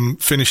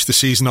 finished the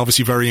season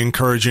obviously very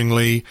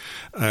encouragingly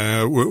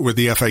with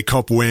the FA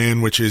Cup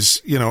win, which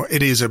is,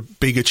 it is a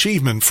big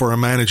achievement for a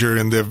manager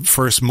in the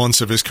first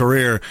months of his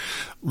career,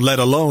 let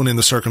alone in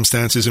the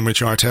circumstances in which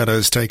Arteta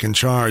has taken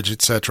charge,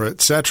 etc.,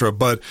 etc.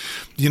 But,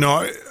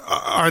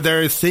 are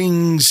there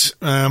things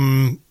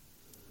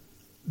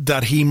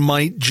that he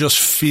might just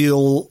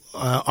feel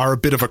are a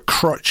bit of a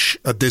crutch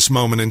at this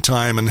moment in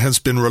time and has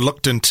been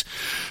reluctant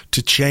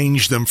to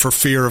change them for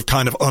fear of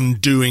kind of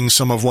undoing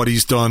some of what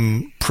he's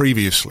done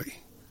previously?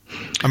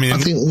 I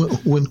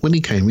think when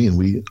he came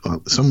in,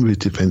 some of his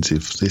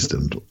defensive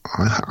systems,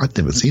 I'd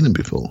never seen them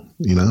before.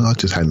 I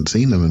just hadn't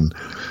seen them.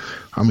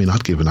 And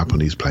I'd given up on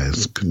these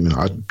players.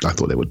 I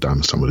thought they were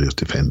done, some of those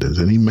defenders,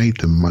 and he made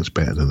them much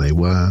better than they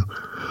were.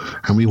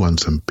 And we won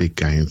some big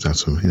games.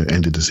 That's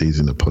ended the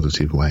season in a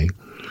positive way.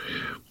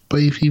 But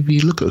if you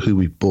look at who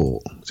we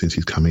bought since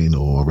he's come in,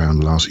 or around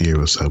the last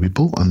year or so, we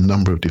bought a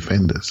number of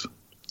defenders.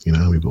 You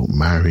know, we bought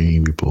Murray,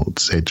 we bought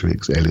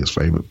Cedric, Elliot's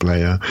favourite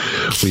player.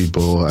 We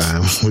bought,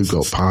 we've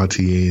got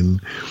Partey in,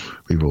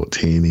 we brought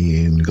Tierney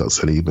in, we got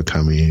Saliba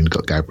coming in, we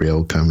got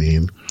Gabriel coming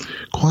in.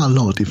 Quite a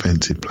lot of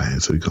defensive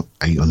players. So we've got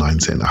 8 or 9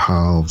 centre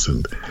halves.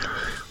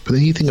 But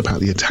then you think about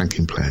the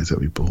attacking players that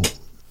we bought.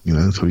 You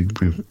know, so we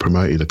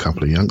promoted a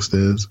couple of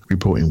youngsters. We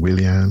brought in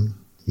Willian,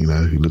 you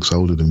know, who looks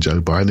older than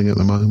Joe Biden at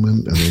the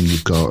moment. And then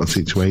you've got a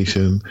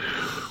situation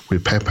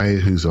with Pepe,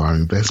 who's our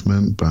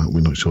investment, but we're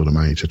not sure the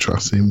manager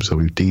trusts him, so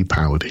we've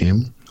depowered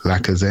him.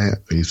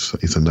 Lacazette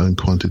is a known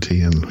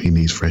quantity and he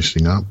needs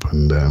freshening up,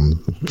 and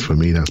for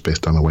me that's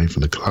best done away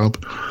from the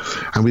club.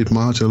 And we've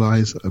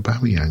marginalised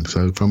Aubameyang.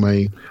 So from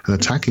an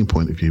attacking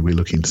point of view, we're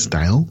looking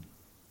stale.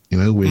 You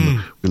know,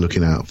 we're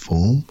looking out of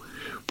form.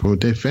 From a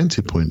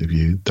defensive point of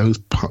view, a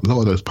lot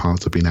of those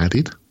parts have been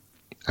added,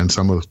 and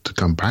some are to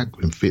come back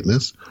in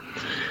fitness.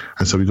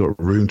 And so we've got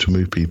room to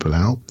move people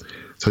out.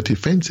 So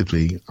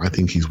defensively, I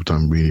think he's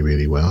done really,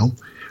 really well.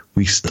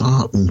 We're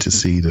starting to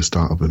see the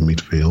start of a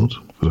midfield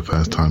for the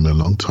first time in a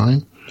long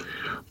time.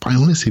 But I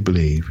honestly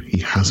believe he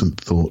hasn't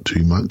thought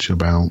too much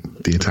about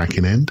the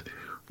attacking end,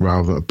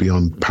 rather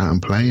beyond pattern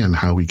play and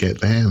how we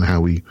get there and how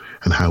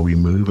we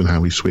move and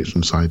how we switch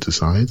from side to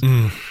side.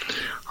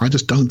 I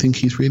just don't think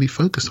he's really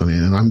focused on it,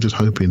 and I'm just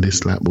hoping this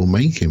slap will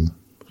make him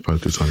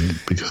focus on it,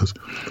 because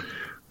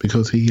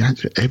he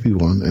actually,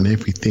 everyone and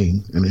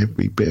everything and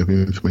every bit of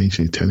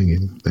information is telling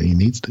him that he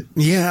needs to.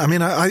 Yeah, I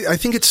mean, I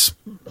think it's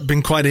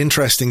been quite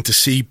interesting to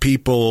see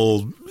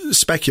people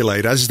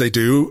speculate, as they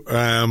do,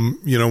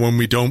 you know, when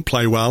we don't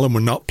play well and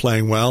we're not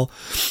playing well.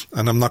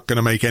 And I'm not going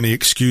to make any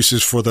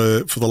excuses for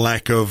the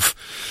lack of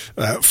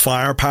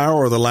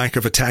firepower or the lack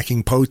of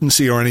attacking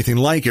potency or anything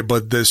like it.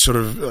 But there's sort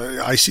of,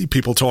 I see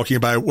people talking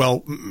about,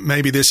 well,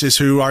 maybe this is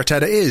who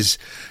Arteta is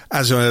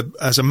as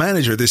a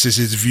manager. This is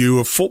his view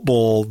of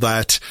football,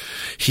 that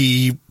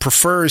he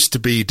prefers to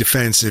be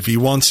defensive. He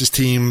wants his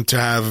team to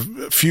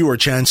have fewer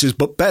chances,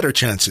 but better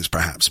chances,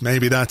 perhaps.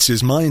 Maybe that's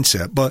his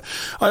mindset. But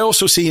I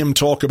also see him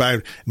talk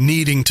about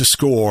needing to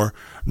score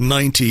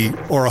 90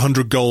 or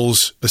 100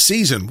 goals a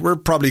season. We're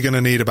probably going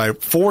to need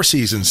about 4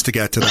 seasons to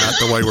get to that,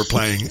 the way we're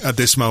playing at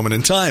this moment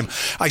in time.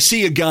 I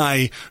see a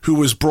guy who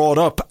was brought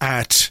up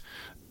at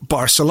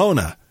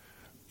Barcelona,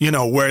 you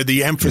know, where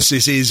the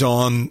emphasis is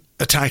on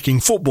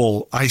attacking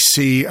football. I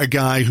see a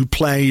guy who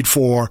played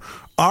for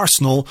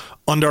Arsenal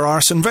under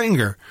Arsene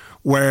Wenger,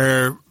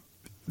 where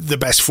the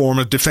best form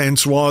of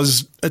defence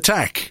was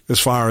attack,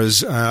 as far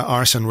as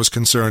Arsene was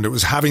concerned. It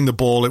was having the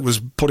ball, it was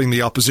putting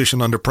the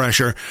opposition under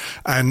pressure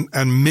and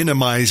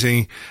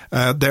minimising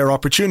their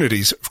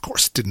opportunities. Of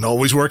course, it didn't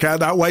always work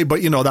out that way,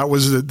 but, you know, that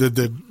was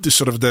the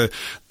sort of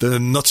the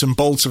nuts and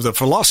bolts of the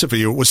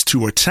philosophy. It was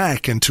to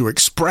attack and to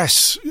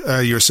express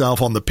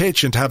yourself on the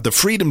pitch and to have the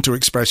freedom to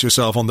express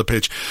yourself on the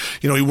pitch.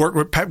 You know, he worked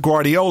with Pep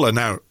Guardiola.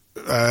 Now,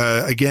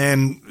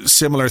 again,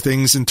 similar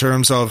things in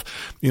terms of,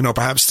 you know,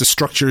 perhaps the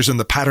structures and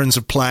the patterns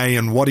of play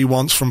and what he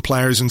wants from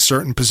players in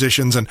certain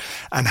positions and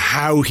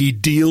how he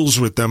deals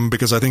with them,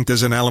 because I think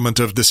there's an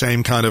element of the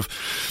same kind of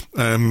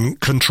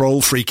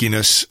control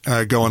freakiness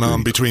going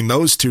on between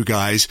those two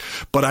guys.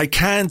 But I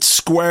can't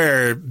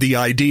square the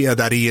idea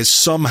that he is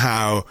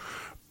somehow,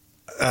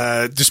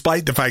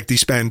 despite the fact he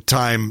spent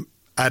time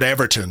at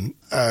Everton,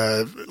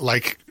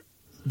 like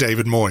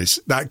David Moyes,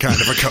 that kind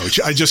of a coach.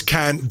 I just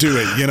can't do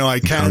it. You know, I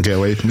can't get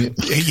away from it.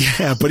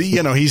 Yeah, but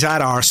you know, he's at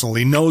Arsenal.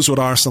 He knows what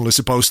Arsenal is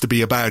supposed to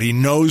be about. He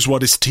knows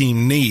what his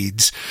team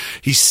needs.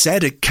 He's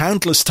said it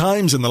countless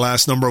times in the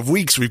last number of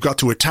weeks. We've got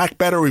to attack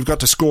better. We've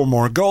got to score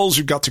more goals.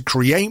 We've got to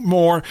create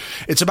more.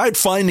 It's about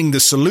finding the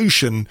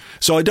solution.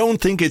 So I don't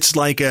think it's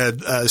like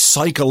a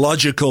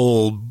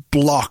psychological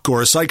block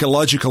or a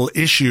psychological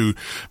issue,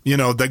 you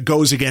know, that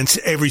goes against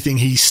everything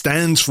he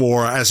stands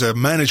for as a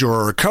manager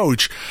or a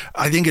coach.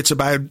 I think it's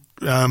about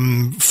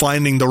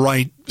finding the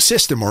right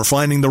system or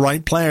finding the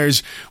right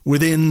players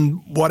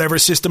within whatever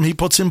system he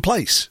puts in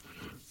place.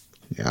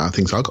 Yeah, I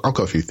think so. I've got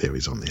a few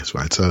theories on this,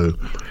 right? So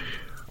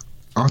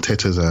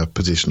Arteta's a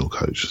positional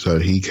coach, so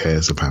he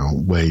cares about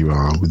where you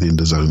are within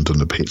the zones on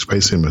the pitch,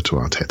 very similar to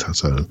Arteta.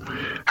 So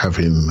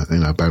having, you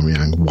know,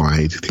 Aubameyang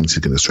wide, he thinks he's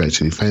going to stretch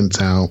the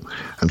defence out,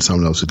 and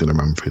someone else is going to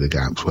run through the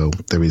gaps. Well,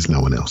 there is no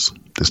one else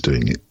that's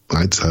doing it,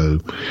 right? So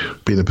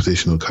being a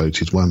positional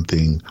coach is one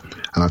thing,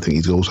 and I think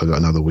he's also got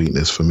another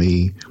weakness for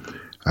me.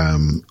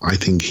 I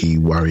think he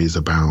worries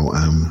about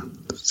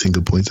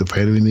single points of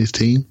failure in his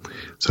team.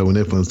 So when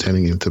everyone's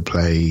telling him to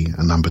play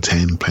a number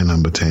 10,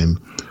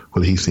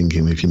 well, he's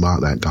thinking, if you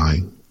mark that guy,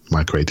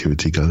 my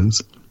creativity goes.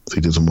 So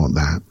he doesn't want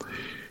that.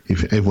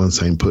 If everyone's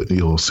saying put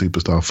your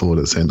superstar forward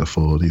at centre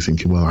forward, he's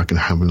thinking, well, I can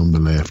have him on the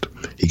left.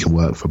 He can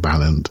work for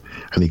Ballant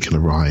and he can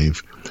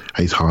arrive.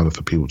 And it's harder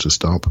for people to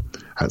stop.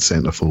 At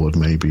centre forward,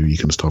 maybe you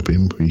can stop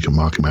him, or you can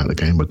mark him out of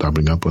the game by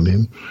doubling up on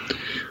him.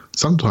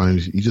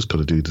 Sometimes you just got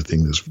to do the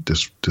thing that's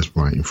just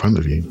right in front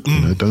of you.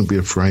 You know, don't be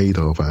afraid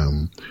of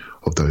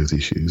those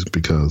issues,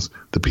 because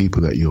the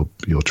people that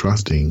you're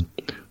trusting,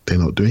 they're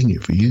not doing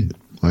it for you.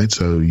 right?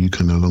 So you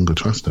can no longer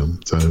trust them.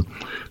 So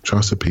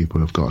trust the people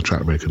who've got a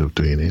track record of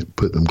doing it,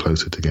 put them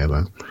closer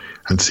together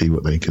and see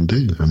what they can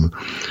do.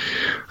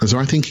 And so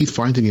I think he's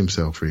fighting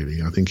himself,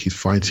 really. I think he's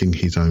fighting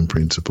his own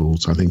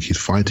principles. I think he's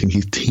fighting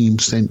his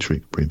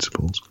team-centric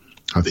principles.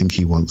 I think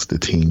he wants the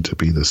team to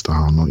be the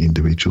star, not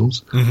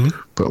individuals. Mm-hmm.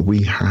 But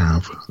we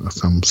have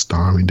some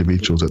star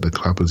individuals that the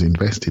club has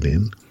invested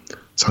in.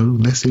 So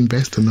let's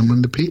invest in them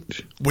on the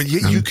pitch. Well,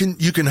 you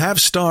can have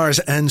stars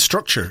and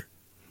structure.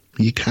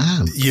 You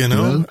can. You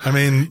know? I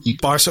mean,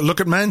 Barca, look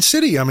at Man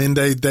City. I mean,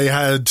 they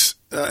had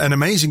an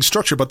amazing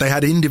structure, but they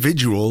had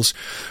individuals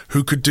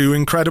who could do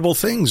incredible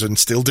things and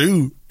still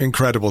do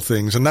incredible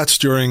things. And that's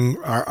during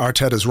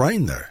Arteta's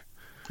reign there.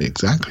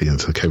 Exactly. And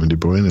so Kevin De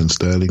Bruyne and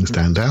Sterling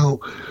stand out.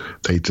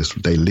 They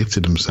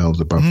lifted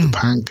themselves above the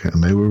pack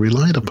and they were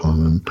relied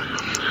upon. And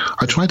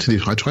I tried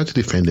to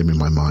defend him in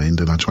my mind,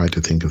 and I tried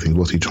to think of things.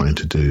 What's he trying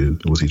to do?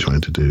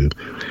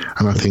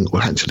 And I think,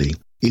 well, actually,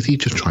 is he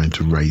just trying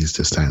to raise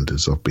the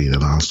standards of being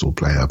an Arsenal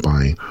player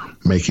by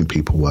making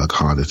people work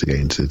harder to get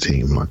into the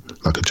team,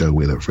 like a Joe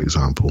Willett, for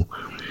example?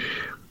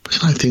 But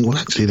then I think, well,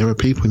 actually, there are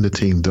people in the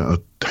team that are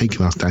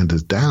taking our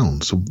standards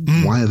down. So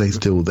why are they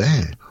still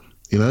there?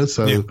 You know,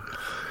 so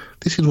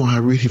this is why I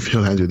really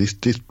feel, Andrew, this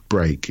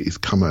break is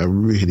come at a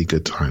really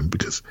good time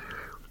because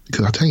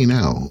I tell you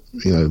now,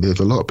 you know,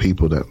 there's a lot of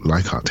people that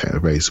like Arteta,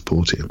 very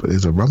supportive, but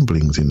there's a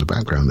rumblings in the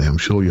background there. I'm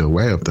sure you're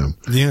aware of them.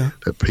 Yeah.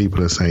 That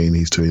people are saying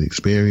he's too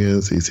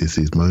inexperienced. Is this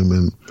his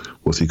moment?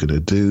 What's he going to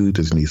do?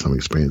 Does he need some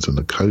experience on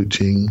the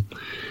coaching?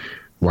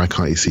 Why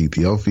can't he see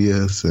the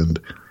obvious?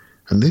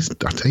 And this,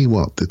 I tell you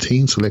what, the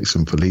team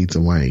selection for Leeds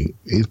away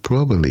is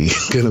probably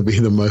going to be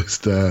the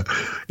most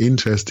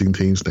interesting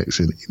team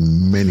selection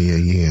in many a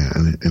year.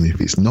 And if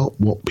it's not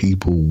what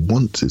people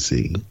want to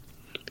see,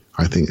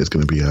 I think there's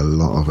going to be a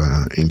lot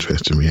of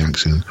interest and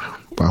reaction.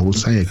 But I will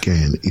say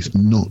again, it's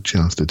not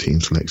just the team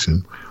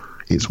selection.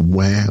 It's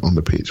where on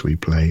the pitch we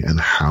play and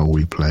how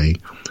we play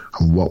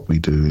and what we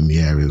do in the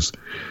areas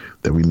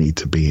that we need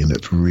to be in.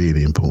 That's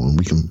really important.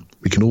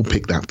 We can all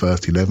pick that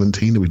first 11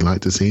 team that we'd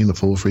like to see in the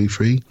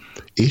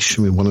 4-3-3-ish,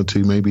 with one or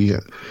two maybe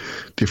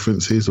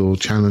differences or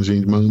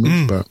challenging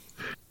moments, but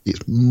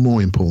it's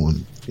more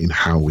important in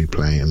how we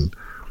play. And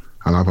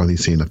I've only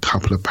seen a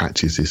couple of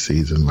patches this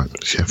season,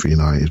 like Sheffield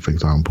United, for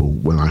example,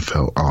 when I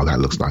felt, that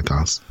looks like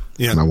us.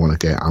 Yeah. And I want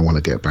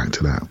to get back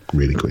to that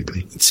really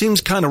quickly. It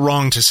seems kind of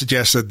wrong to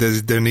suggest that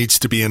there needs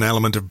to be an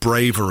element of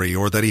bravery,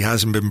 or that he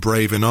hasn't been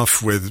brave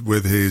enough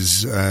with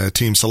his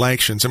team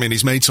selections. I mean,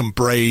 he's made some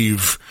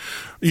brave,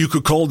 you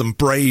could call them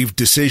brave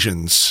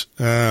decisions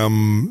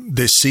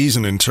this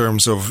season in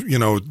terms of, you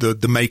know,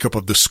 the makeup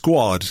of the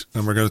squad.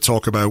 And we're going to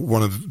talk about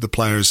one of the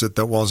players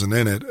that wasn't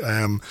in it.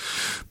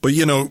 But,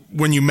 you know,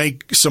 when you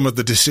make some of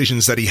the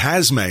decisions that he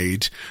has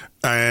made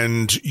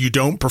and you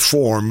don't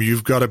perform,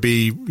 you've got to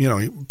be, you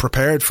know,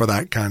 prepared for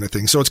that kind of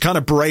thing. So it's kind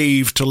of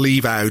brave to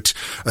leave out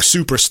a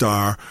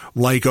superstar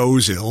like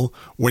Ozil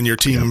when your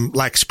team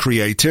lacks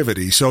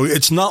creativity. So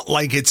it's not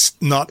like it's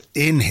not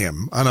in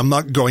him. And I'm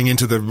not going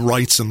into the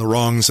rights and the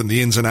wrongs and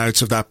the ins and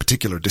outs of that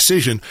particular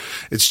decision.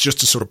 It's just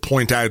to sort of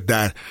point out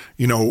that,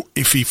 you know,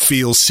 if he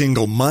feels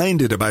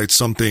single-minded about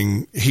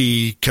something,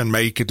 he can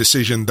make a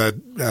decision that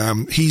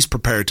he's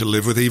prepared to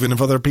live with, even if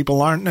other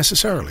people aren't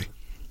necessarily.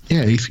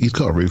 Yeah, he's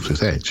got a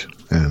ruthless edge,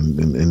 and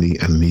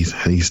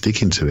he's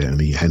sticking to it, and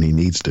he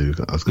needs to.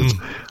 Because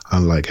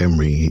unlike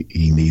Emery,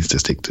 he needs to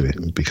stick to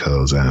it,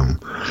 because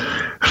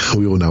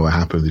we all know what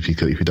happens if you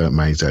don't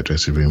manage that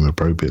dressing room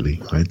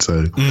appropriately, right?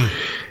 So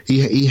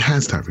he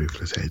has that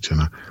ruthless edge,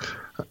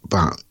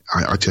 but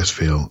I just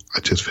feel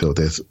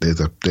there's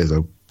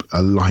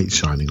a light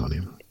shining on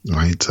him,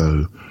 right?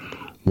 So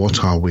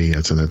what are we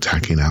as an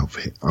attacking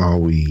outfit? Are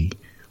we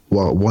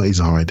what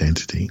is our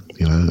identity?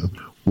 You know.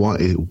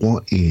 What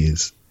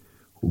is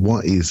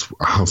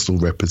Arsenal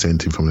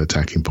representing from an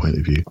attacking point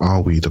of view?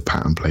 Are we the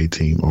pattern play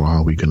team, or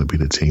are we going to be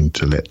the team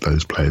to let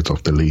those players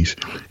off the leash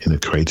in a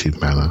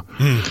creative manner?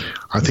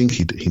 I think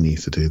he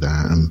needs to do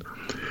that. And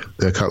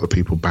there are a couple of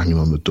people banging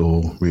on the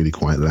door really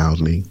quite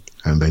loudly,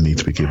 and they need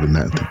to be given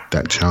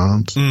that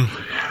chance. And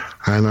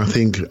I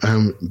think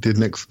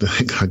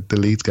the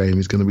Leeds game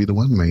is going to be the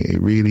one, mate. It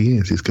really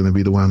is. It's going to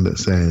be the one that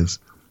says,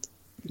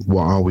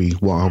 what are we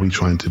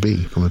trying to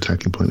be from an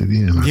attacking point of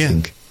view? And I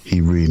think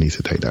he really needs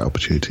to take that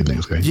opportunity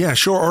next game. Yeah,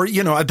 sure. Or,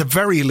 you know, at the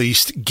very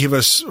least, give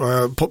us,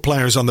 put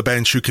players on the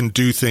bench who can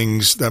do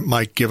things that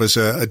might give us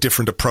a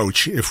different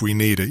approach if we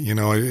need it. You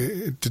know,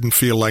 it didn't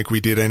feel like we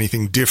did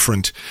anything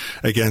different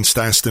against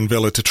Aston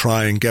Villa to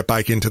try and get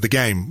back into the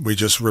game. We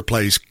just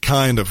replaced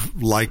kind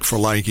of like for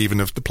like, even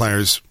if the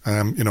players,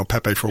 you know,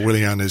 Pepe for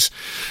Willian is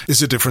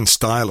a different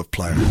style of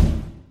player.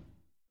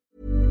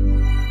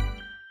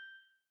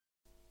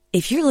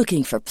 If you're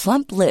looking for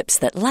plump lips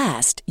that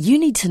last, you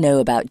need to know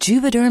about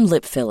Juvederm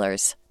lip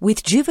fillers.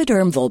 With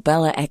Juvederm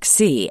Volbella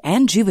XC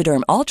and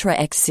Juvederm Ultra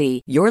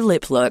XC, your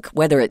lip look,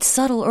 whether it's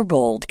subtle or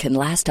bold, can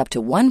last up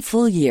to 1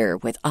 full year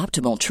with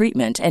optimal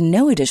treatment and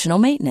no additional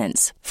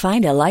maintenance.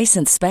 Find a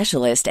licensed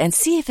specialist and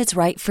see if it's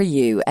right for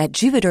you at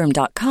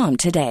Juvederm.com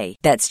today.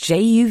 That's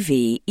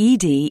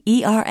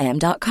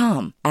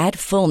JUVEDERM.com. Add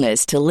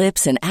fullness to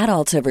lips and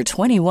adults over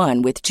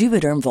 21 with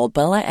Juvederm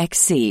Volbella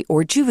XC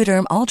or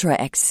Juvederm Ultra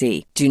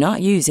XC. Do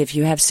not use if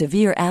you have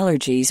severe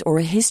allergies or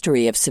a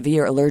history of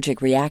severe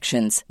allergic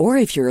reactions, or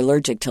if you're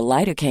allergic to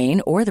lidocaine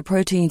or the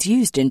proteins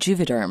used in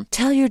Juvederm.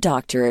 Tell your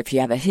doctor if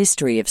you have a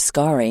history of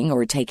scarring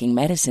or taking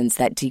medicines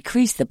that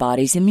decrease the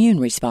body's immune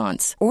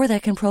response or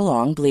that can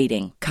prolong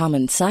bleeding.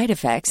 Common side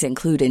effects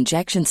include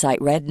injection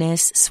site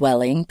redness,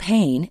 swelling,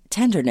 pain,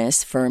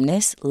 tenderness,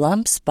 firmness,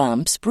 lumps,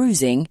 bumps,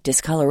 bruising,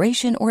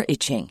 discoloration, or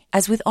itching.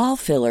 As with all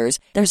fillers,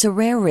 there's a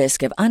rare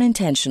risk of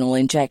unintentional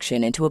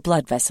injection into a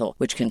blood vessel,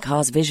 which can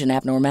cause vision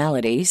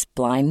abnormalities,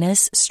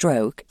 blindness,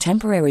 stroke,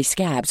 temporary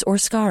scabs, or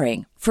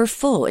scarring. For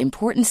full,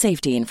 important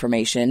safety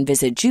information,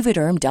 visit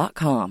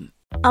Juvederm.com.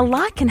 A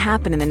lot can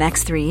happen in the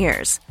next 3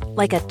 years.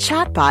 Like a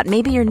chatbot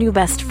may be your new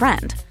best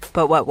friend.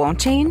 But what won't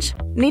change?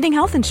 Needing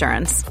health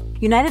insurance.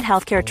 United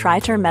Healthcare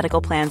Tri-Term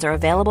Medical Plans are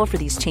available for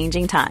these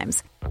changing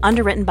times.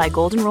 Underwritten by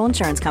Golden Rule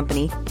Insurance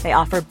Company, they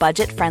offer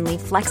budget-friendly,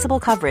 flexible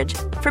coverage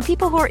for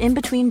people who are in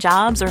between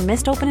jobs or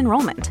missed open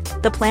enrollment.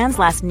 The plans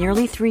last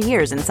nearly 3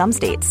 years in some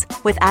states,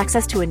 with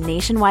access to a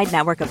nationwide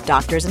network of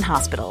doctors and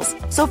hospitals.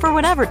 So for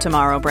whatever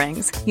tomorrow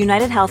brings,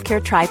 United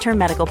Healthcare Tri-Term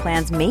Medical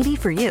Plans may be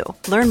for you.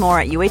 Learn more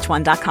at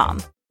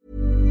UH1.com.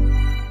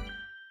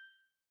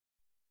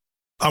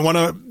 I want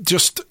to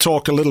just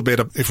talk a little bit,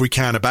 if we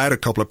can, about a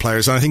couple of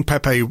players. And I think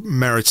Pepe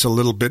merits a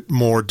little bit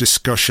more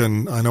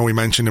discussion. I know we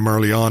mentioned him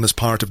early on as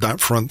part of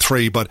that front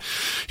three, but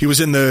he was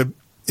in the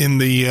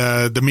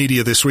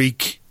media this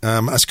week,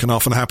 as can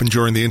often happen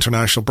during the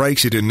international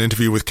breaks. He did an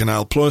interview with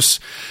Canal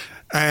Plus,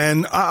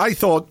 and I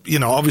thought,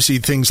 obviously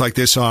things like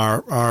this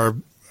are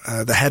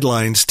the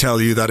headlines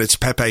tell you that it's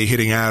Pepe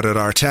hitting out at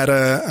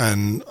Arteta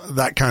and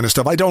that kind of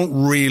stuff. I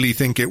don't really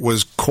think it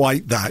was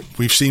quite that.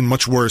 We've seen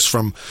much worse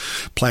from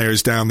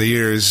players down the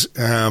years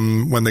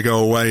when they go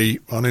away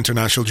on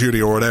international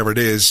duty or whatever it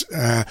is.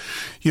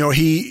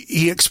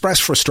 He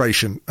expressed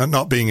frustration at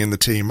not being in the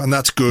team, and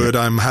that's good.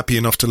 I'm happy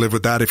enough to live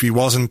with that. If he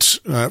wasn't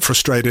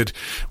frustrated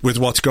with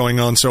what's going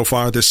on so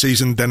far this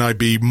season, then I'd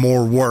be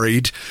more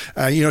worried.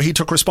 He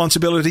took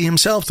responsibility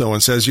himself, though,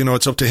 and says,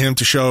 it's up to him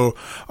to show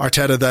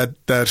Arteta that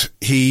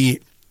he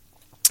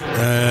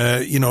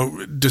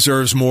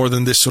deserves more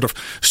than this sort of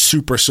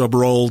super sub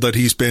role that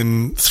he's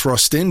been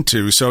thrust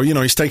into. So,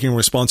 he's taking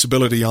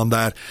responsibility on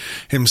that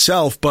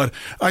himself. But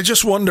I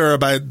just wonder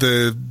about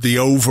the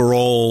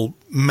overall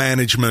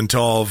management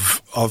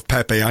of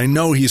Pepe. I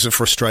know he's a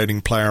frustrating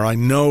player. I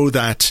know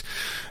that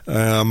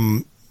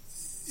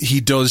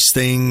he does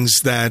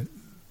things that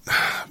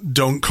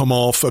don't come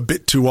off a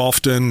bit too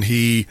often.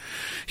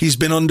 He's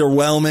been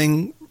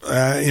underwhelming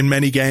in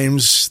many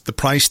games. The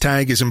price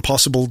tag is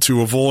impossible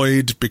to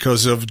avoid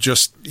because of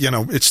just,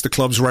 it's the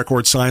club's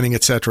record signing,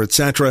 etc.,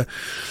 etc.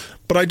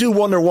 But I do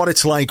wonder what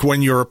it's like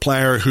when you're a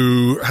player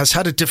who has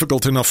had a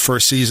difficult enough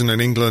first season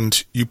in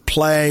England. You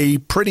play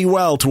pretty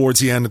well towards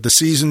the end of the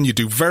season. You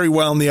do very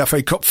well in the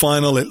FA Cup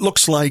final. It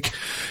looks like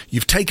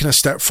you've taken a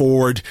step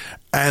forward,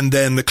 and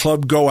then the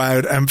club go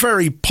out and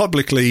very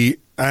publicly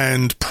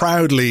and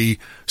proudly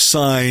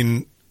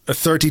sign a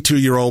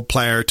 32-year-old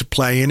player to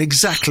play in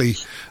exactly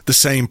the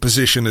same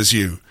position as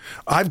you.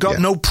 I've got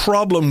no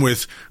problem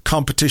with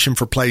competition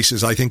for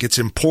places. I think it's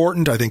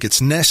important. I think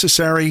it's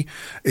necessary.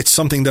 It's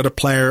something that a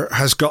player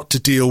has got to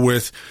deal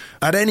with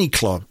at any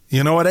club.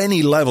 At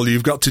any level,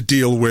 you've got to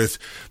deal with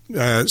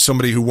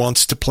somebody who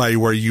wants to play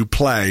where you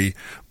play.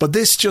 But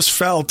this just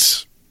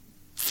felt,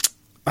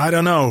 I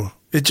don't know,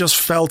 it just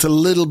felt a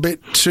little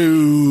bit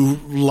too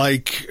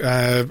like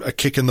a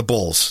kick in the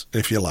balls,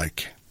 if you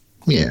like.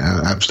 Yeah,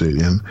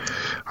 absolutely. And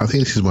I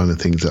think this is one of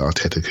the things that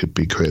Arteta could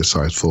be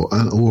criticised for,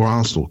 or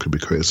Arsenal could be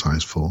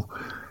criticised for.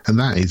 And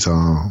that is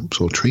our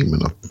sort of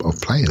treatment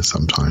of players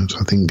sometimes.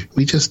 I think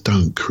we just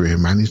don't career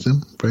manage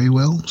them very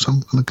well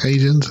on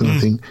occasions. And I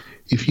think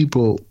if you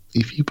brought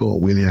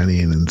Willian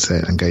in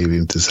and gave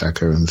him to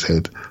Saka and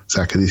said,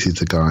 Saka, this is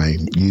the guy,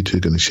 you two are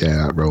going to share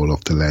that role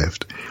off the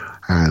left,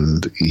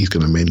 and he's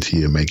going to mentor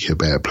you and make you a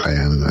better player.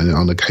 And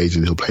on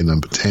occasion he'll play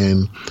number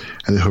 10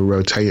 and he'll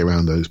rotate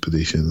around those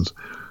positions.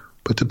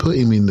 But to put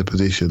him in the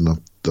position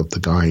of the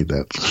guy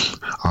that's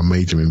our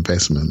major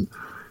investment,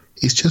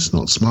 it's just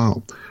not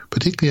smart.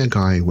 Particularly a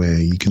guy where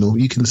you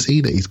can see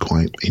that he's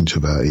quite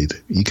introverted.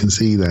 You can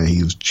see that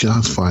he was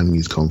just finding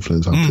his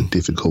confidence after a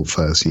difficult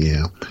first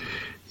year.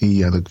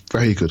 He had a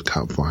very good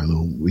cup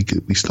final. We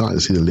started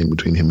to see the link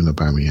between him and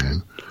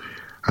Aubameyang,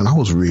 and I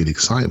was really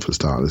excited for the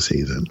start of the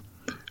season.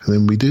 And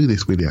then we do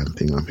this Willian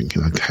thing. I'm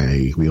thinking,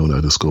 okay, we all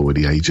know the score with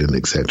the agent,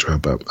 etc.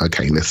 But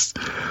okay, let's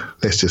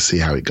just see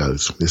how it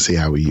goes. Let's see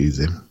how we use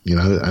him,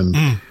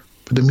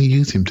 But then we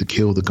use him to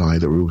kill the guy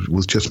that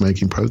was just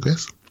making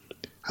progress,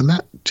 and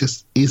that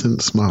just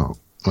isn't smart.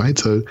 right?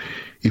 So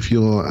if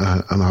you're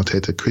an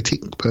Arteta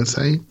critic per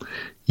se,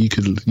 you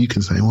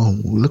can say, well,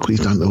 look what he's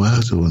done to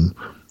Ozil, and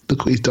look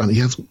what he's done. He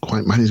hasn't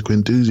quite managed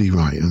Guendouzi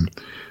right, and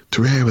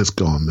Torreira's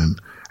gone, and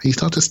you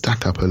start to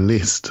stack up a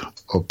list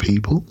of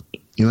people.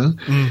 You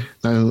know,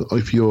 now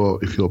if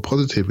you're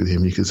positive with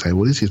him, you can say,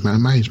 well, this is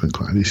man management,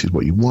 Clive. This is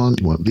what you want.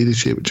 You want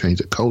leadership, change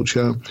the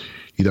culture.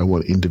 You don't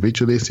want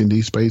individualists in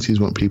these spaces.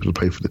 You want people to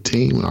play for the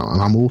team.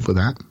 And I'm all for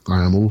that.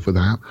 I am all for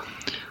that.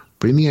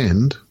 But in the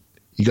end,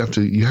 you have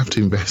to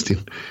invest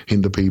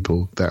in the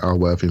people that are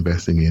worth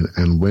investing in.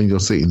 And when you're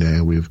sitting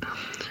there with,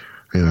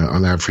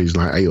 on average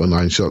like 8 or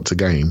 9 shots a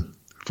game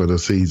for the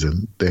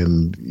season,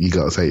 then you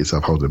got to say to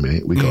yourself, hold a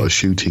minute, we got a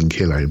shooting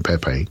killer in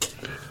Pepe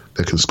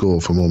that can score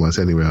from almost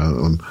anywhere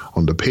on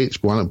the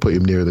pitch. Why not put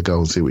him nearer the goal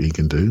and see what he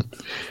can do?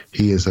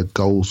 He is a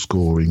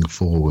goal-scoring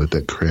forward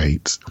that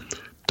creates.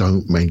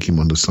 Don't make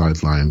him on the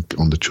sideline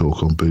on the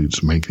chalk on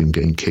boots, making him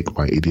getting kicked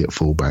by idiot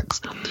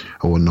fullbacks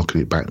or knocking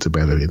it back to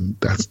Bellerin.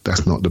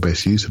 That's not the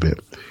best use of it.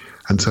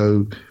 And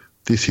so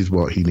this is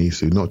what he needs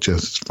to do, not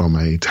just from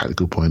a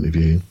tactical point of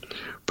view,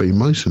 but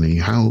emotionally.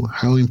 How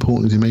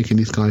important is he making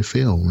this guy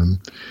feel? And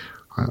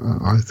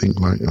I think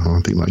like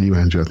you,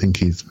 Andrew. I think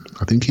he's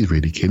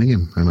really killing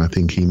him, and I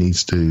think he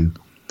needs to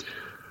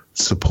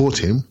support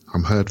him.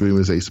 I've heard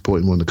rumours that he's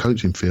supporting him on the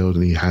coaching field,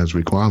 and he has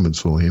requirements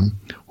for him.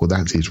 Well,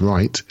 that's his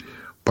right,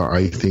 but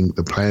I think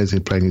the players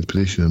in playing his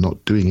position are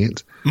not doing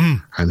it,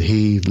 and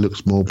he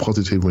looks more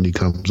positive when he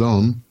comes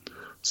on.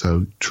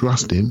 So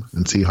trust him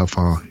and see how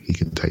far he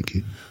can take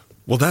you.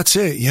 Well, that's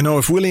it.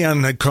 If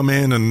Willian had come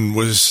in and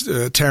was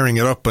tearing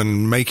it up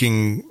and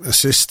making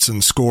assists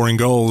and scoring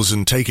goals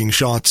and taking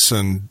shots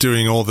and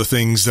doing all the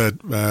things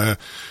that,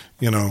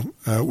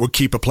 would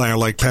keep a player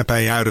like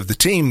Pepe out of the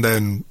team,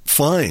 then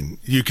fine.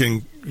 You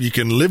can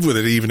live with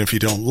it even if you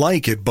don't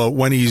like it. But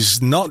when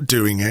he's not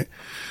doing it,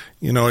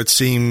 it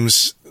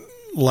seems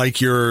like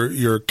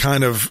you're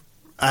kind of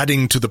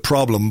adding to the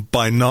problem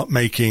by not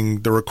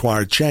making the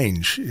required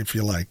change, if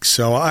you like.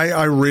 So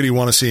I really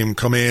want to see him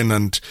come in,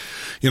 and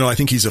I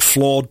think he's a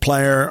flawed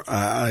player.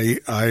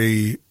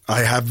 I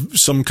have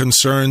some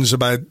concerns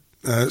about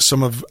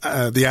some of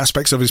the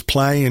aspects of his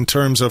play in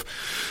terms of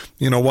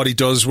what he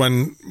does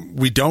when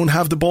we don't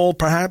have the ball,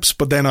 perhaps.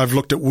 But then I've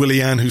looked at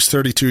Willian, who's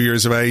 32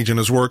 years of age and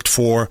has worked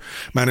for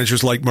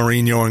managers like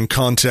Mourinho and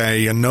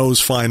Conte and knows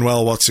fine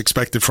well what's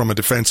expected from a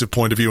defensive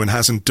point of view and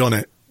hasn't done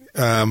it.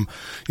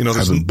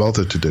 Hasn't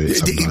bothered to do it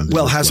sometimes.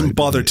 Well, hasn't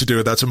bothered to do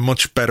it. That's a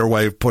much better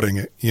way of putting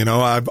it.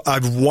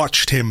 I've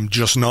watched him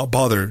just not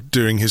bother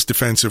doing his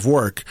defensive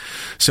work.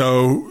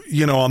 So,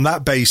 on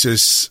that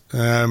basis,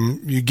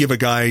 you give a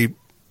guy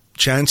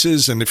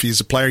chances, and if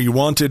he's a player you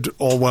wanted,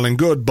 all well and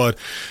good, but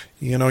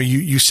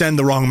you send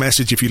the wrong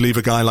message if you leave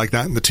a guy like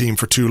that in the team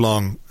for too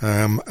long.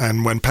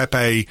 And when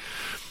Pepe,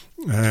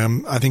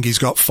 I think he's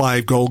got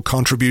 5 goal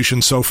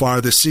contributions so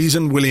far this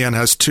season. Willian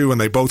has 2, and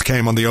they both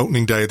came on the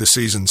opening day of the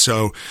season.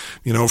 So,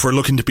 if we're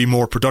looking to be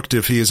more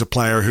productive, he is a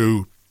player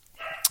who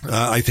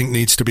I think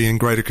needs to be in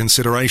greater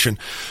consideration.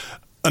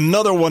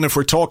 Another one, if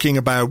we're talking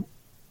about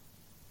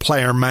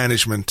player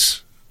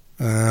management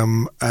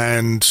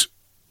and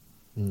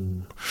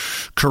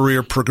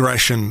career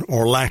progression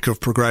or lack of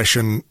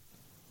progression,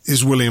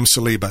 is William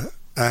Saliba.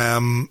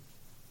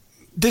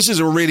 This is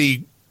a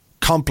really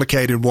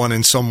complicated one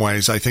in some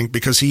ways, I think,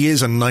 because he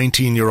is a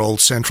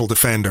 19-year-old central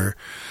defender,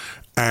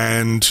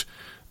 and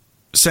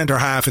centre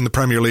half in the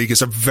Premier League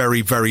is a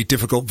very, very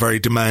difficult, very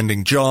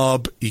demanding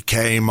job. He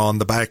came on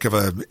the back of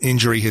an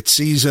injury-hit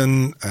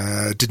season,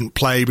 didn't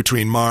play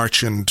between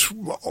March and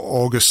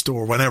August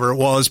or whenever it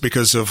was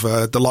because of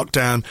the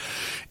lockdown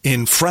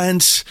in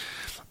France.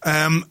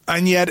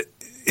 And yet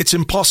it's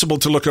impossible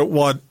to look at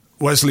what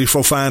Wesley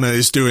Fofana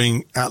is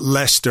doing at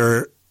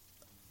Leicester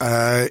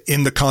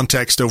in the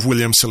context of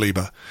William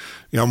Saliba.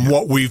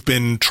 What we've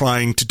been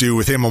trying to do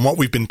with him, and what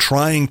we've been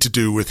trying to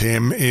do with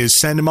him is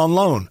send him on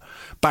loan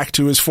back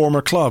to his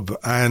former club.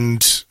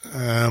 And,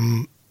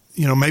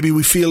 maybe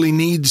we feel he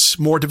needs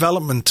more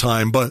development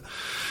time, but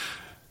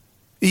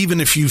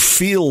even if you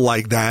feel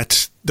like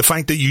that, the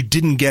fact that you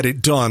didn't get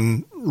it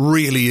done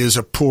really is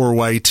a poor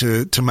way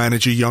to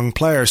manage a young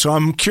player. So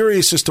I'm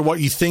curious as to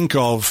what you think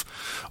of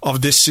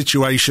this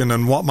situation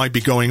and what might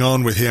be going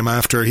on with him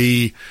after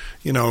he,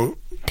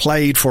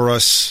 played for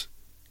us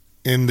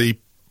in the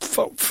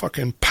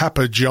fucking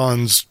Papa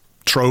John's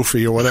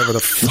trophy or whatever the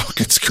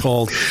fuck it's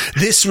called.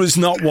 This was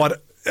not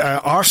what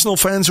Arsenal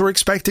fans were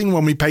expecting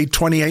when we paid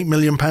 £28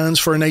 million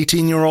for an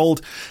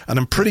 18-year-old, and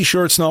I'm pretty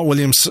sure it's not what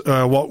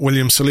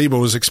William Saliba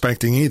was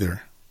expecting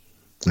either.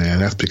 Yeah,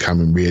 that's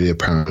becoming really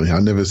apparent.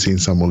 I've never seen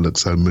someone look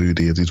so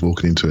moody as he's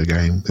walking into a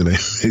game.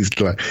 He's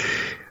like,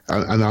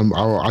 I don't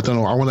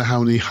know. I wonder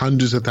how many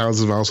hundreds of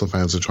thousands of Arsenal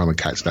fans are trying to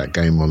catch that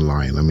game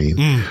online. I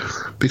mean,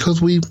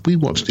 because we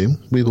watched him,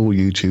 we've all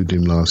YouTubed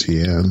him last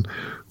year, and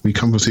we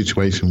come from a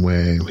situation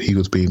where he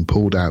was being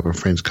pulled out of a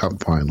French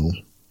Cup final,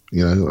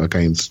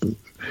 against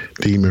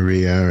Di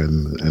Maria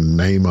and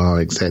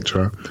Neymar,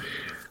 etc.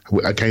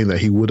 A game that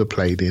he would have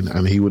played in,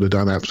 and he would have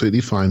done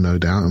absolutely fine, no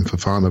doubt, and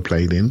Fofana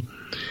played in.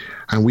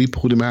 And we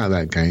pulled him out of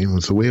that game,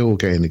 and so we're all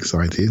getting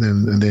excited,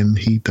 and then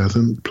he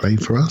doesn't play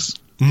for us,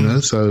 you know.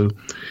 So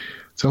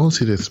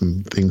obviously there's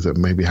some things that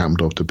maybe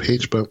happened off the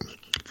pitch, but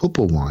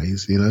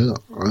football-wise, you know,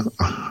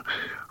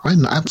 I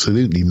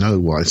absolutely know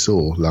what I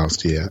saw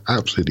last year.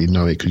 Absolutely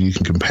know it, because you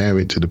can compare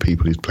it to the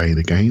people he's playing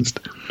against.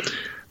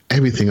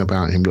 Everything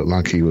about him looked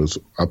like he was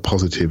a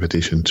positive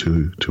addition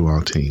to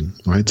our team,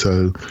 right?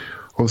 So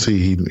obviously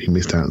he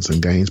missed out on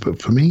some games,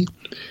 but for me,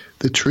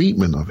 the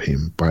treatment of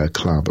him by a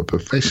club, a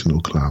professional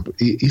club,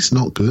 it's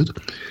not good.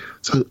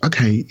 So,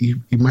 okay,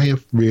 you may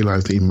have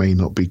realised that he may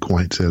not be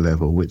quite to the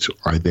level, which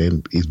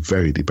then is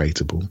very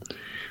debatable.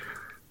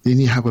 Then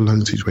you have a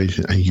loan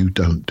situation and you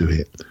don't do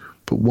it.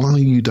 But while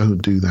you don't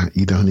do that,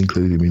 you don't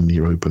include him in the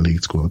Europa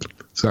League squad.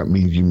 So that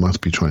means you must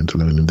be trying to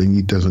loan him. Then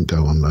he doesn't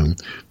go on loan.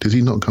 Does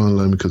he not go on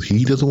loan because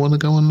he doesn't want to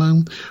go on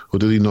loan? Or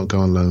does he not go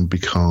on loan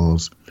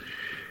because,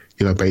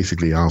 you know,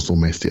 basically Arsenal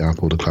messed it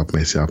up, or the club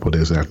messed it up, or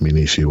there's an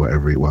admin issue,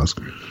 whatever it was.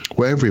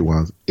 Whatever it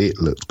was, it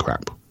looked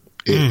crap.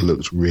 It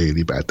looks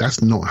really bad.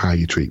 That's not how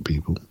you treat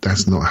people.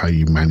 That's not how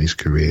you manage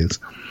careers.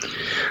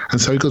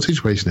 And so we've got a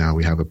situation now.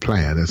 We have a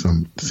player that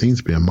seems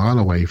to be a mile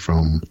away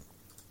from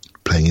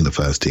playing in the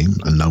first team,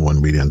 and no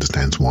one really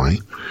understands why.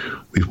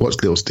 We've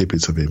watched little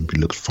snippets of him. He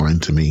looks fine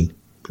to me.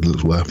 He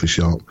looks worth a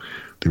shot.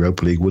 The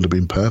Europa League would have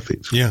been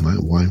perfect. Yeah. Right?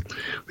 Why?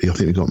 I think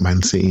we got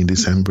Man City in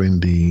December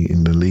in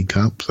the League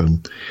Cup, so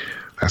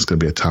that's going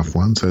to be a tough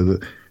one.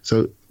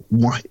 So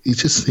why? It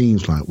just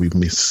seems like we've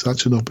missed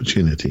such an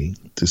opportunity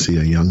to see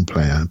a young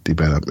player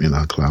develop in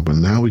our club,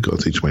 and now we've got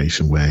a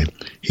situation where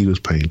he was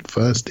playing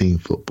first team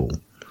football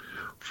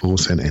for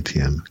Saint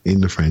Etienne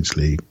in the French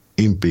league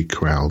in big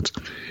crowds,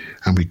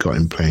 and we got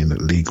him playing at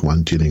League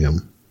One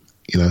Gillingham.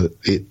 You know,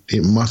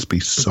 it must be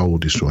soul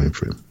destroying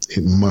for him.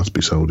 It must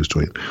be soul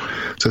destroying.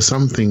 So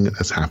something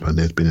has happened.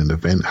 There's been an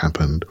event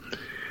happened.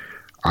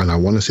 And I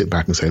want to sit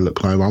back and say, look,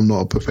 Clive, I'm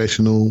not a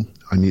professional.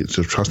 I need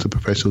to trust the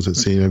professionals that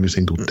see him every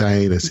single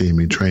day. They see him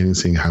in training,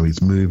 seeing how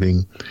he's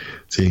moving,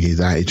 seeing his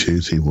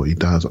attitude, seeing what he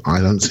does.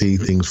 I don't see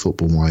things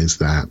football-wise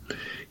that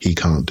he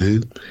can't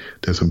do.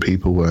 There's some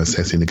people who were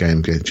assessing the game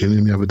against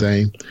Gillingham the other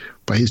day,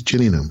 but he's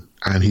Gillingham,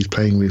 and he's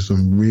playing with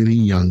some really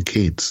young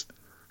kids.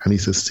 And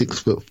he's a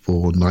 6'4",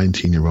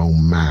 19-year-old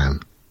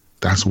man.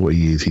 That's what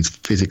he is. He's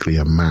physically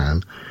a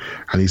man,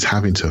 and he's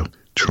having to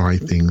try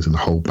things and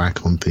hold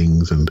back on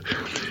things, and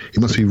it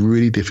must be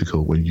really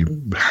difficult when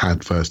you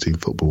had first team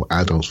football,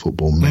 adults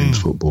football,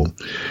 men's football,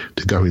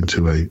 to go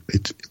into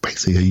it's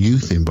basically a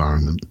youth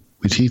environment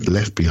which he's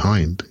left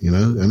behind, you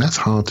know, and that's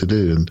hard to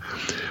do. And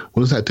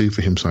what does that do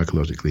for him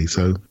psychologically?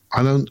 So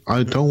I don't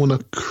want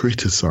to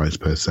criticize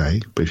per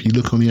se, but if you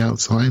look on the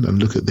outside and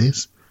look at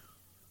this,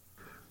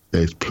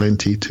 there's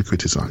plenty to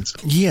criticize.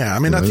 Yeah, I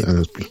mean,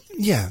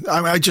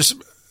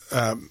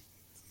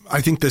 I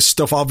think there's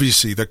stuff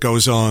obviously that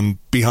goes on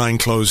behind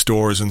closed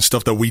doors and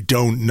stuff that we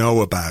don't know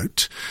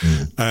about,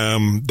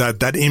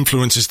 that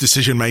influences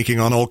decision making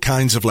on all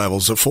kinds of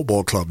levels of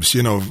football clubs,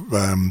 you know,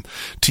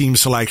 team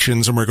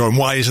selections, and we're going,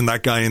 why isn't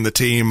that guy in the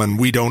team? And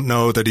we don't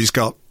know that he's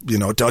got, you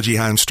know, a dodgy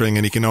hamstring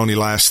and he can only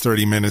last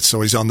 30 minutes,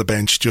 so he's on the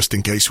bench just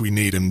in case we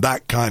need him.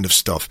 That kind of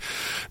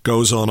stuff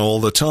goes on all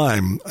the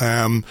time.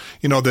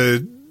 You know,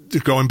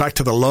 going back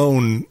to the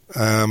loan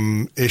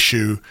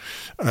issue,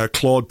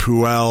 Claude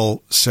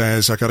Puel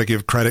says, I got to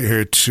give credit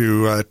here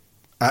to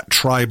at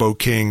Tribo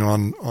King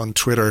on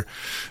Twitter.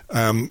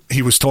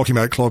 He was talking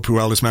about Claude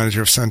Puel, as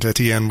manager of Saint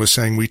Etienne, was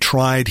saying, we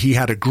tried. He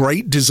had a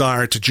great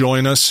desire to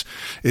join us.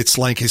 It's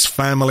like his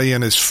family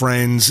and his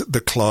friends, the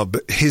club.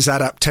 His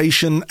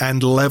adaptation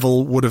and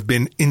level would have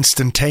been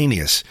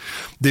instantaneous.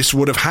 This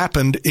would have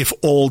happened if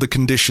all the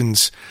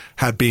conditions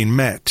had been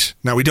met.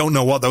 Now, we don't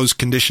know what those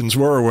conditions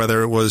were,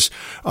 whether it was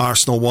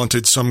Arsenal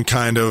wanted some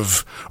kind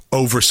of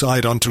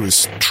oversight onto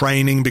his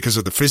training because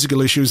of the physical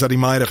issues that he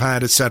might have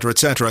had, etc.,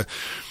 etc.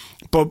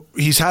 But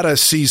he's had a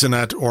season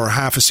or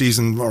half a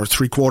season or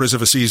 3/4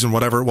 of a season,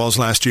 whatever it was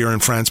last year in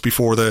France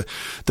before the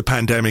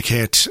pandemic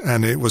hit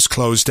and it was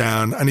closed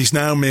down. And he's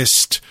now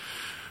missed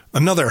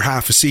another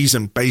half a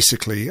season,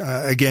 basically.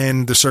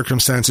 Again, the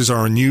circumstances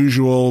are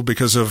unusual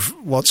because of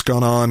what's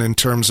gone on in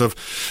terms of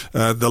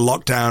the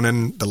lockdown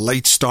and the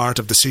late start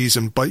of the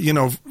season. But, you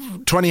know,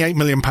 £28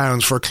 million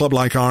for a club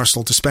like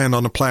Arsenal to spend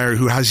on a player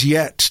who has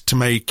yet to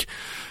make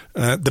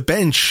the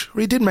bench.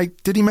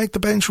 Did he make the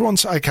bench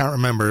once? I can't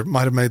remember. It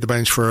might have made the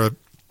bench for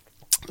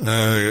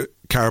a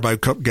Carabao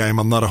Cup game.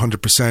 I'm not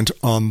 100%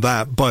 on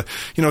that. But,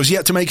 you know, he's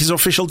yet to make his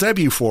official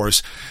debut for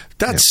us.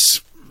 That's,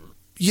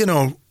 you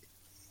know,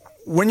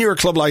 when you're a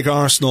club like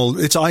Arsenal,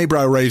 it's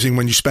eyebrow raising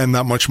when you spend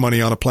that much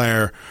money on a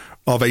player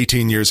of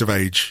 18 years of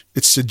age.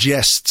 It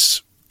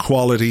suggests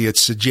quality, it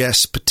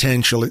suggests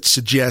potential, it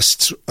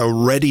suggests a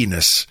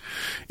readiness,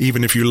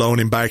 even if you loan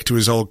him back to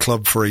his old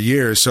club for a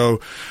year. So,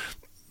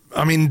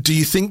 I mean, do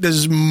you think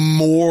there's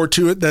more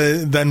to it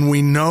than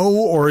we know,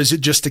 or is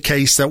it just a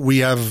case that we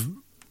have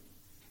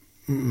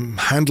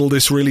handled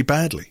this really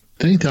badly?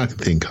 The only thing I can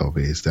think of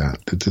is that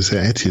the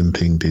Saint Etienne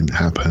thing didn't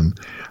happen,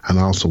 and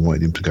Arsenal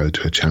wanted him to go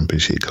to a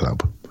championship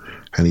club,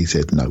 and he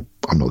said, no,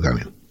 I'm not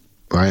going.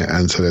 Right?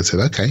 And so they said,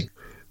 okay,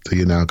 So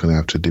you're now going to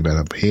have to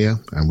develop here,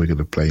 and we're going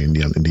to play in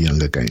the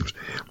younger games.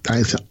 That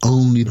is the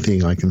only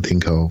thing I can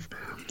think of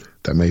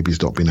that maybe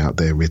has not been out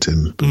there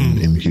written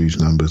in huge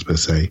numbers per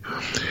se.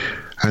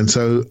 And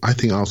so I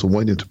think Arsenal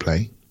wanted him to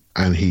play,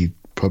 and he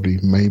probably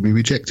maybe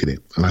rejected it.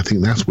 And I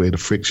think that's where the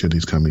friction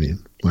is coming in,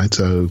 right?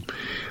 So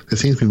there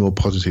seems to be more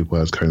positive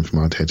words coming from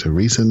Arteta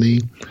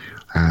recently,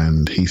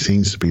 and he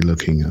seems to be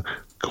looking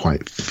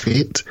quite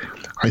fit.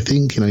 I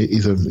think,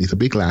 he's a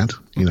big lad.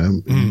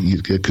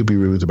 There could be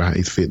rumours about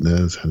his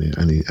fitness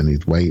and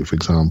his weight, for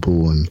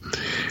example, and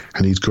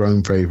he's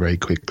grown very, very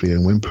quickly.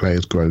 And when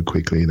players grow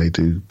quickly, they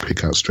do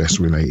pick up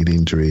stress-related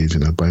injuries,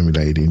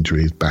 bone-related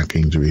injuries, back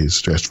injuries,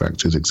 stress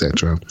fractures,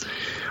 etc.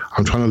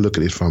 I'm trying to look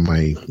at this from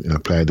a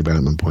player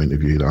development point of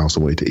view. I also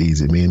wanted to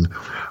ease him in.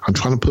 I'm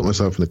trying to put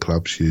myself in the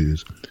club's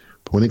shoes.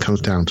 But when it comes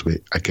down to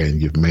it,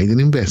 again, you've made an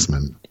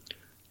investment.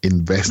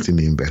 Invest in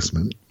the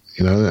investment.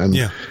 And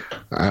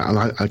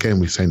again,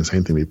 we're saying the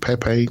same thing with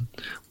Pepe.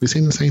 We're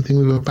saying the same thing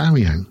with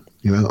Aubameyang.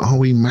 Are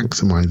we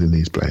maximising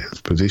these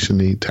players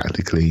positionally,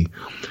 tactically,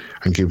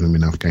 and giving them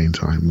enough game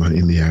time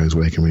in the areas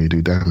where they can really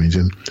do damage?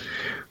 And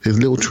there's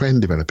a little trend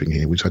developing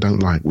here, which I don't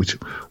like, which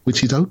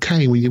is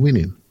okay when you're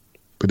winning.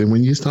 But then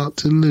when you start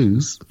to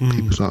lose,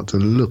 people start to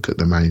look at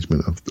the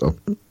management of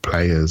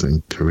players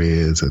and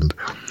careers and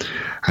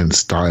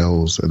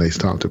styles, and they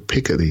start to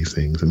pick at these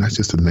things. And that's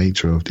just the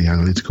nature of the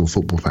analytical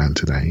football fan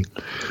today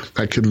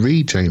that could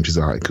read James's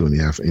article in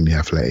the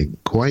Athletic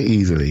quite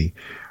easily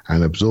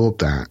and absorb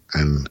that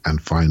and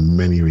find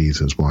many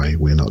reasons why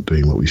we're not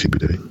doing what we should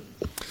be doing.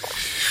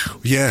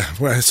 Yeah,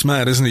 well, it's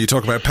mad, isn't it? You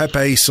talk about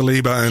Pepe,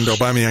 Saliba and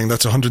Aubameyang.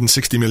 That's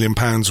 £160 million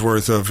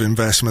worth of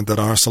investment that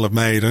Arsenal have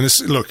made. And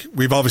look,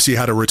 we've obviously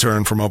had a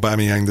return from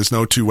Aubameyang. There's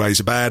no two ways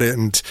about it.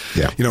 And,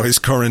 his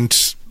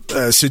current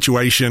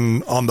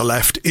situation on the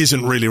left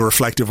isn't really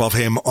reflective of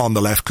him on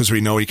the left, because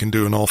we know he can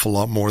do an awful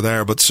lot more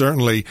there. But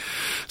certainly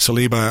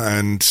Saliba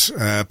and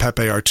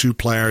Pepe are two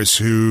players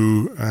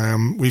who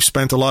we've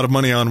spent a lot of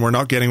money on. We're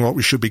not getting what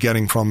we should be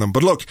getting from them.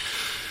 But look,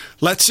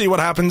 let's see what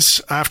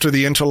happens after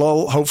the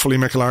interlull. Hopefully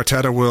Mikel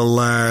Arteta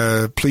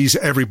will please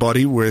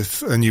everybody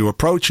with a new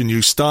approach, a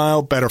new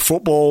style, better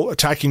football,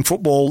 attacking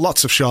football,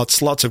 lots of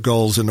shots, lots of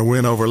goals in the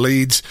win over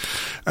Leeds.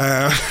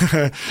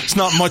 It's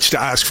not much to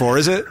ask for,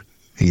 is it?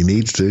 He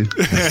needs to.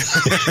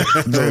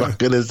 That's all I'm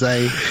going to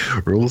say.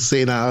 We're all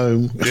sitting at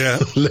home,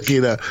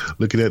 looking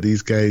at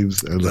these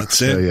games, and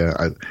that's it.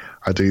 Yeah,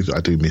 I do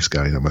miss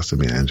going. I must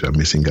admit, Andrew, I'm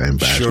missing going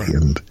badly,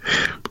 and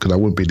because I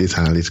wouldn't be this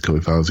analytical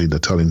if I was in the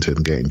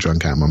Tollington getting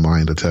drunk out of my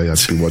mind. I tell you,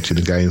 I'd be watching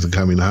the games and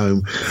coming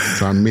home,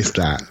 so I miss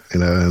that,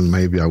 and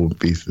maybe I would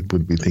be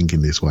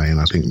thinking this way, and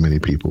I think many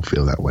people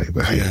feel that way.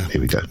 But here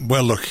we go.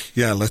 Well, look,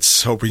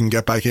 let's hope we can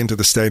get back into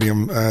the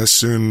stadium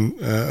soon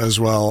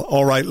as well.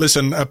 All right,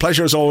 listen, a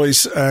pleasure as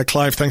always,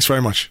 Clive. Thanks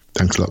very much.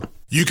 Thanks a lot.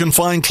 You can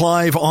find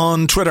Clive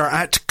on Twitter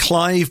at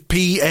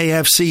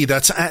ClivePAFC.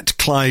 That's at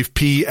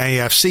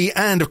ClivePAFC.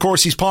 And, of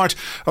course, he's part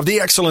of the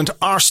excellent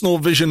Arsenal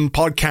Vision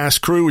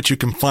podcast crew, which you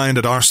can find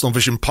at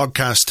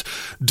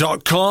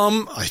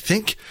arsenalvisionpodcast.com. I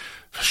think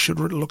I should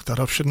look that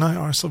up, shouldn't I?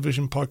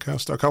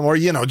 arsenalvisionpodcast.com. Or,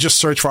 just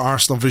search for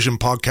Arsenal Vision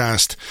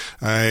Podcast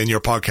in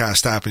your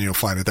podcast app and you'll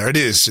find it there. It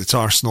is. It's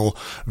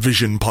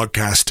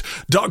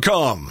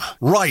arsenalvisionpodcast.com.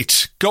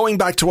 Right. Going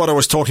back to what I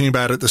was talking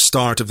about at the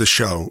start of the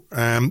show,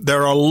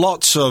 there are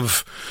lots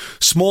of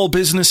small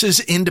businesses,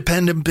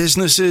 independent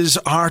businesses,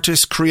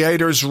 artists,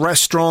 creators,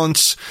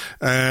 restaurants,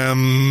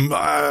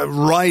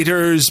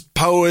 writers,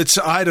 poets,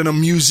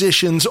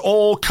 musicians,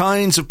 all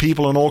kinds of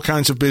people and all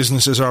kinds of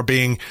businesses are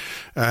being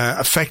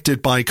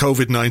affected by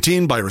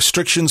COVID-19, by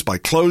restrictions, by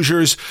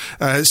closures,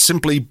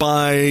 simply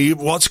by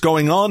what's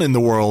going on in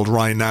the world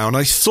right now. And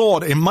I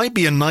thought it might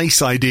be a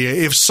nice idea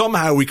if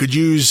somehow we could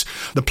use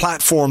the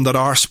platform that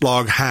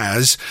Arsblog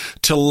has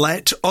to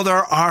let other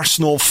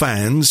Arsenal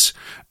fans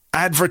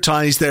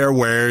advertise their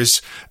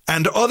wares,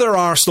 and other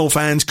Arsenal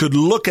fans could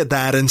look at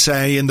that and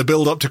say, in the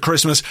build up to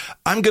Christmas,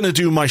 I'm going to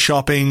do my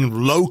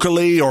shopping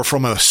locally or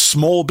from a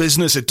small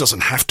business. It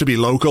doesn't have to be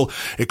local.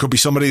 It could be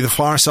somebody the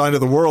far side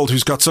of the world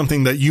who's got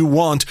something that you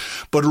want.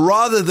 But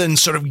rather than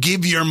sort of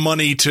give your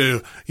money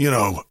to,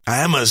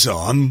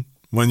 Amazon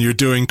when you're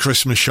doing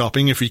Christmas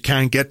shopping, if you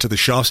can't get to the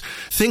shops,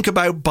 think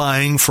about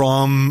buying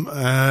from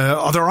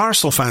other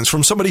Arsenal fans,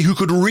 from somebody who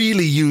could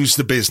really use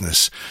the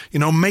business.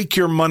 Make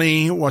your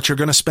money, what you're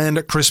going to spend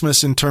at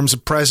Christmas in terms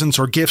of presents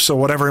or gifts or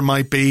whatever it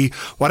might be,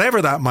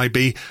 whatever that might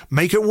be,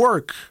 make it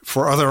work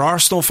for other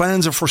Arsenal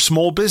fans or for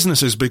small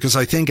businesses, because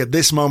I think at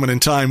this moment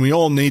in time, we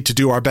all need to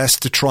do our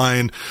best to try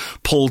and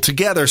pull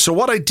together. So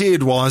what I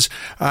did was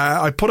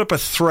I put up a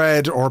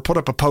thread or put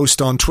up a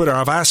post on Twitter.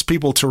 I've asked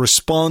people to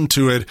respond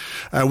to it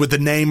with the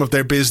name of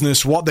their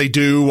business, what they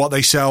do, what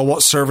they sell,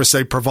 what service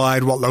they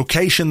provide, what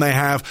location they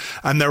have,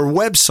 and their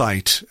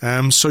website.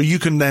 So you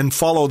can then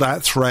follow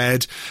that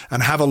thread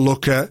and have a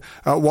look at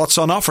what's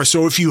on offer.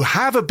 So if you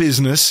have a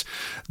business,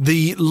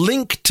 the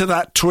link to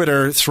that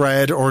Twitter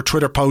thread or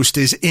Twitter post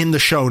is in the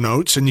show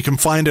notes, and you can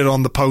find it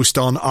on the post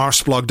on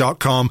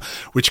arsblog.com,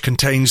 which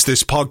contains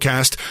this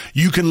podcast.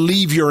 You can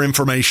leave your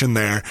information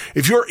there.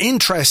 If you're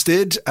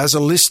interested as a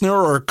listener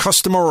or a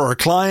customer or a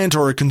client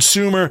or a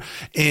consumer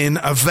in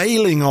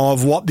availing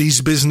of what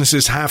these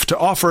businesses have to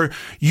offer,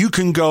 you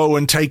can go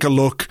and take a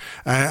look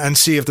and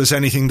see if there's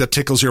anything that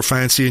tickles your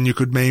fancy, and you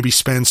could maybe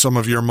spend some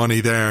of your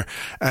money there.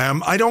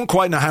 I don't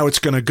quite know how it's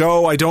going to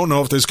go. I don't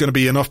know if there's going to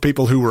be enough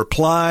people who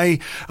reply.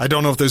 I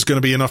don't know if there's going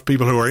to be enough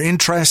people who are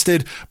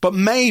interested, but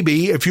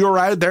maybe if you're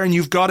out there and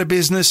you've got a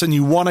business and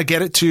you want to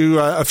get it to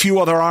a few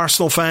other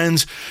Arsenal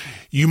fans,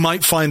 you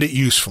might find it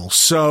useful.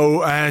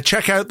 So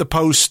check out the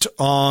post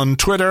on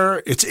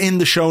Twitter. It's in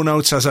the show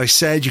notes. As I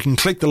said, you can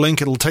click the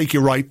link. It'll take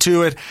you right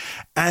to it.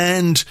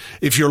 And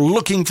if you're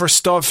looking for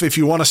stuff, if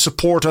you want to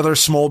support other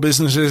small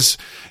businesses,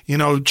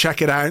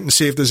 check it out and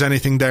see if there's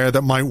anything there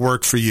that might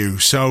work for you.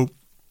 So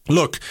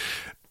look,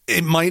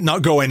 it might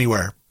not go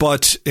anywhere,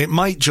 but it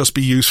might just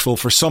be useful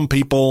for some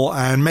people,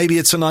 and maybe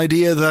it's an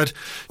idea that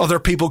other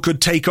people could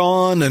take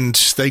on, and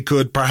they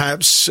could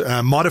perhaps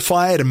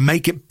modify it and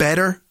make it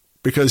better,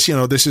 because,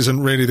 this isn't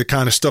really the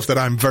kind of stuff that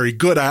I'm very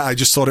good at. I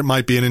just thought it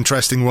might be an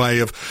interesting way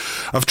of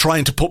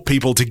trying to put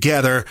people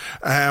together.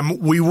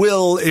 We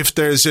will, if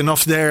there's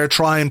enough there,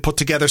 try and put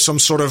together some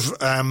sort of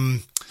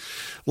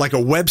like a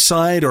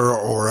website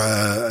or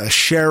a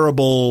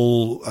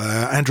shareable,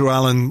 Andrew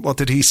Allen, what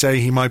did he say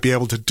he might be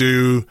able to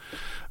do?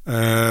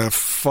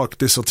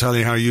 This will tell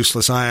you how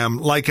useless I am.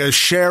 Like a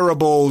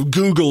shareable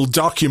Google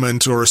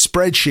document or a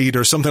spreadsheet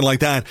or something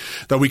like that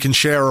we can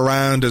share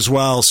around as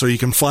well, so you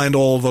can find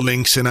all the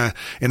links in a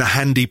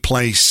handy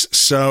place.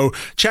 So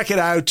check it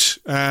out.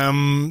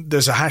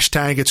 There's a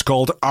hashtag. It's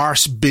called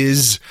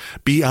ArsBiz,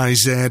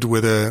 B-I-Z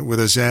with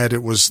a Z.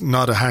 It was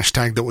not a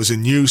hashtag that was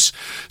in use.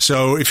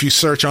 So if you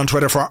search on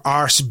Twitter for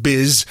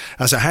ArsBiz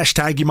as a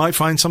hashtag, you might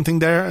find something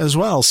there as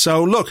well.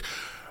 So look,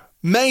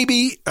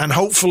 maybe and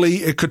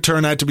hopefully it could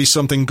turn out to be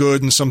something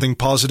good and something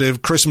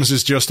positive. Christmas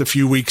is just a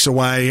few weeks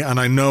away, and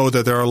I know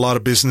that there are a lot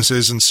of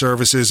businesses and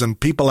services and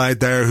people out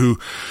there who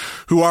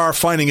are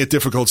finding it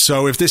difficult.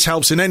 So if this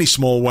helps in any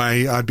small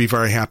way, I'd be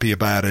very happy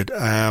about it.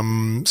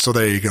 So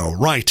there you go.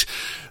 Right.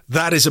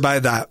 That is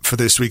about that for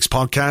this week's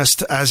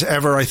podcast. As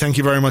ever, I thank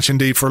you very much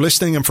indeed for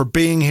listening and for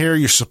being here.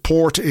 Your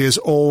support is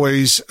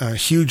always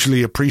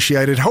hugely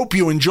appreciated. Hope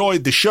you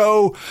enjoyed the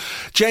show.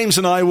 James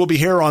and I will be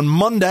here on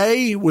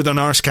Monday with an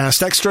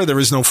Arscast Extra. There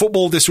is no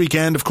football this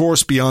weekend, of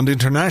course, beyond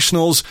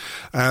internationals.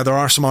 There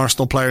are some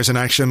Arsenal players in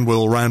action.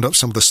 We'll round up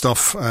some of the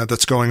stuff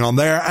that's going on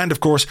there. And,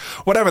 of course,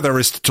 whatever there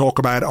is to talk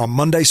about on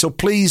Monday. So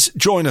please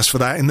join us for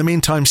that. In the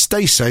meantime,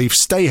 stay safe,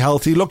 stay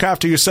healthy, look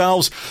after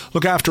yourselves,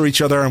 look after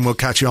each other, and we'll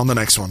catch you on the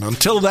next one.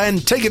 Until then,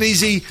 take it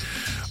easy.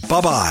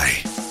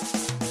 Bye-bye.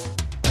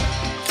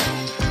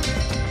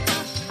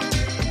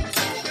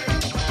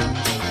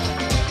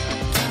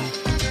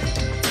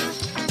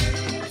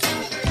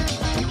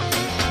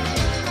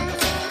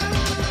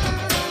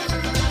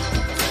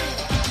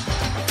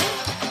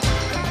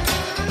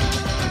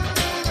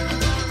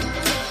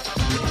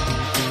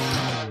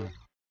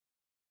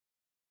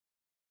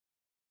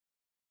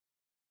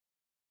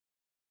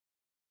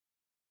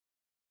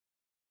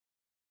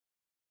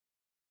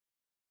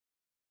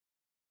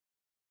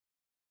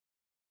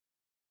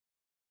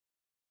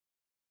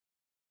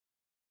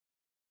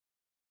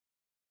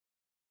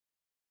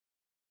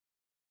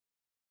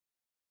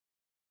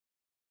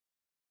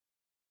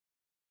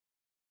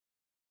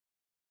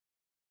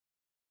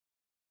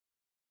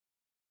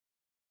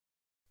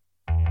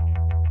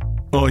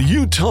 Are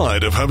you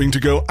tired of having to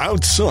go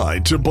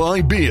outside to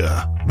buy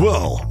beer?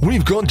 Well,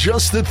 we've got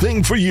just the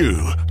thing for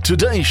you.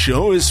 Today's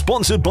show is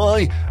sponsored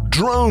by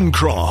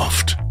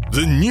Dronecraft,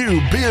 the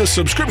new beer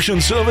subscription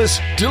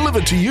service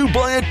delivered to you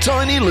by a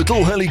tiny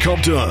little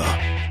helicopter.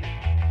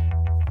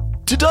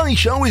 Today's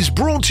show is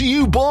brought to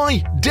you by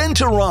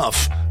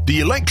Dentarough,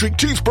 the electric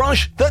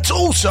toothbrush that's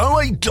also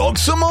a dog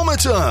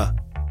thermometer.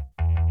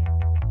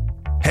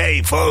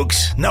 Hey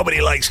folks, nobody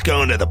likes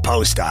going to the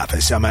post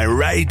office, am I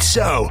right?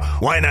 So,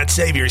 why not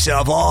save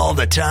yourself all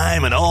the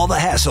time and all the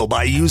hassle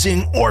by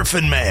using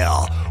Orphan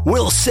Mail?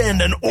 We'll send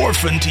an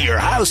orphan to your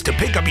house to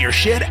pick up your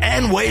shit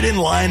and wait in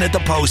line at the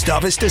post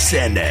office to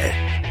send it.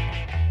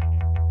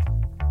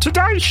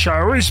 Today's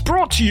show is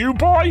brought to you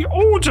by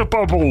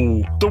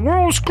Orderbubble, the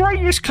world's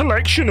greatest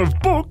collection of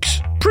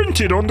books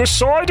printed on the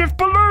side of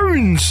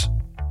balloons.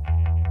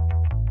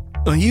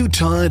 Are you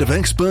tired of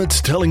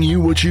experts telling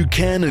you what you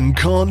can and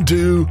can't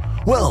do?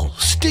 Well,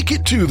 stick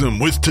it to them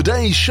with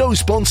today's show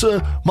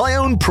sponsor, My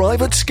Own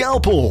Private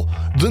Scalpel,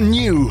 the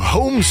new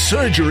home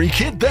surgery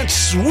kit that's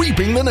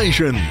sweeping the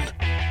nation.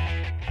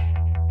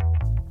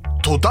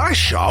 Today's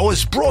show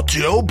is brought to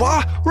you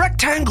by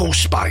Rectangle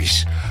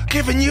Space,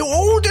 giving you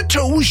all the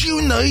tools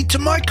you need to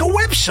make a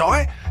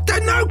website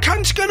that no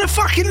cunt's gonna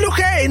fucking look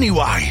at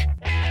anyway.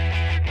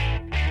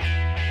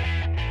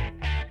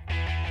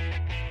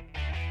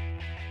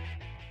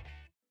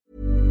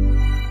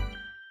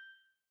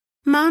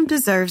 Mom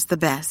deserves the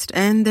best,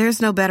 and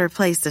there's no better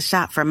place to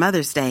shop for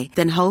Mother's Day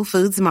than Whole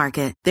Foods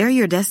Market. They're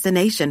your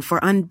destination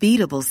for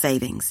unbeatable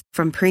savings,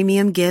 from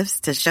premium gifts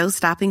to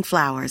show-stopping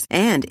flowers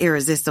and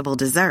irresistible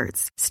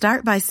desserts.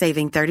 Start by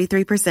saving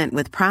 33%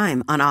 with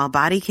Prime on all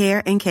body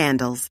care and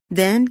candles.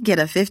 Then get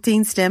a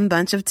 15-stem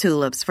bunch of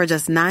tulips for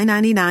just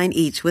 $9.99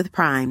 each with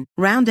Prime.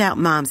 Round out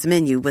Mom's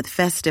menu with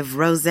festive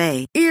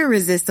rosé,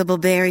 irresistible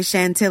berry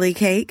chantilly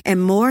cake,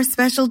 and more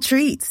special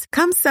treats.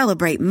 Come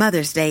celebrate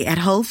Mother's Day at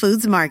Whole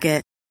Foods Market.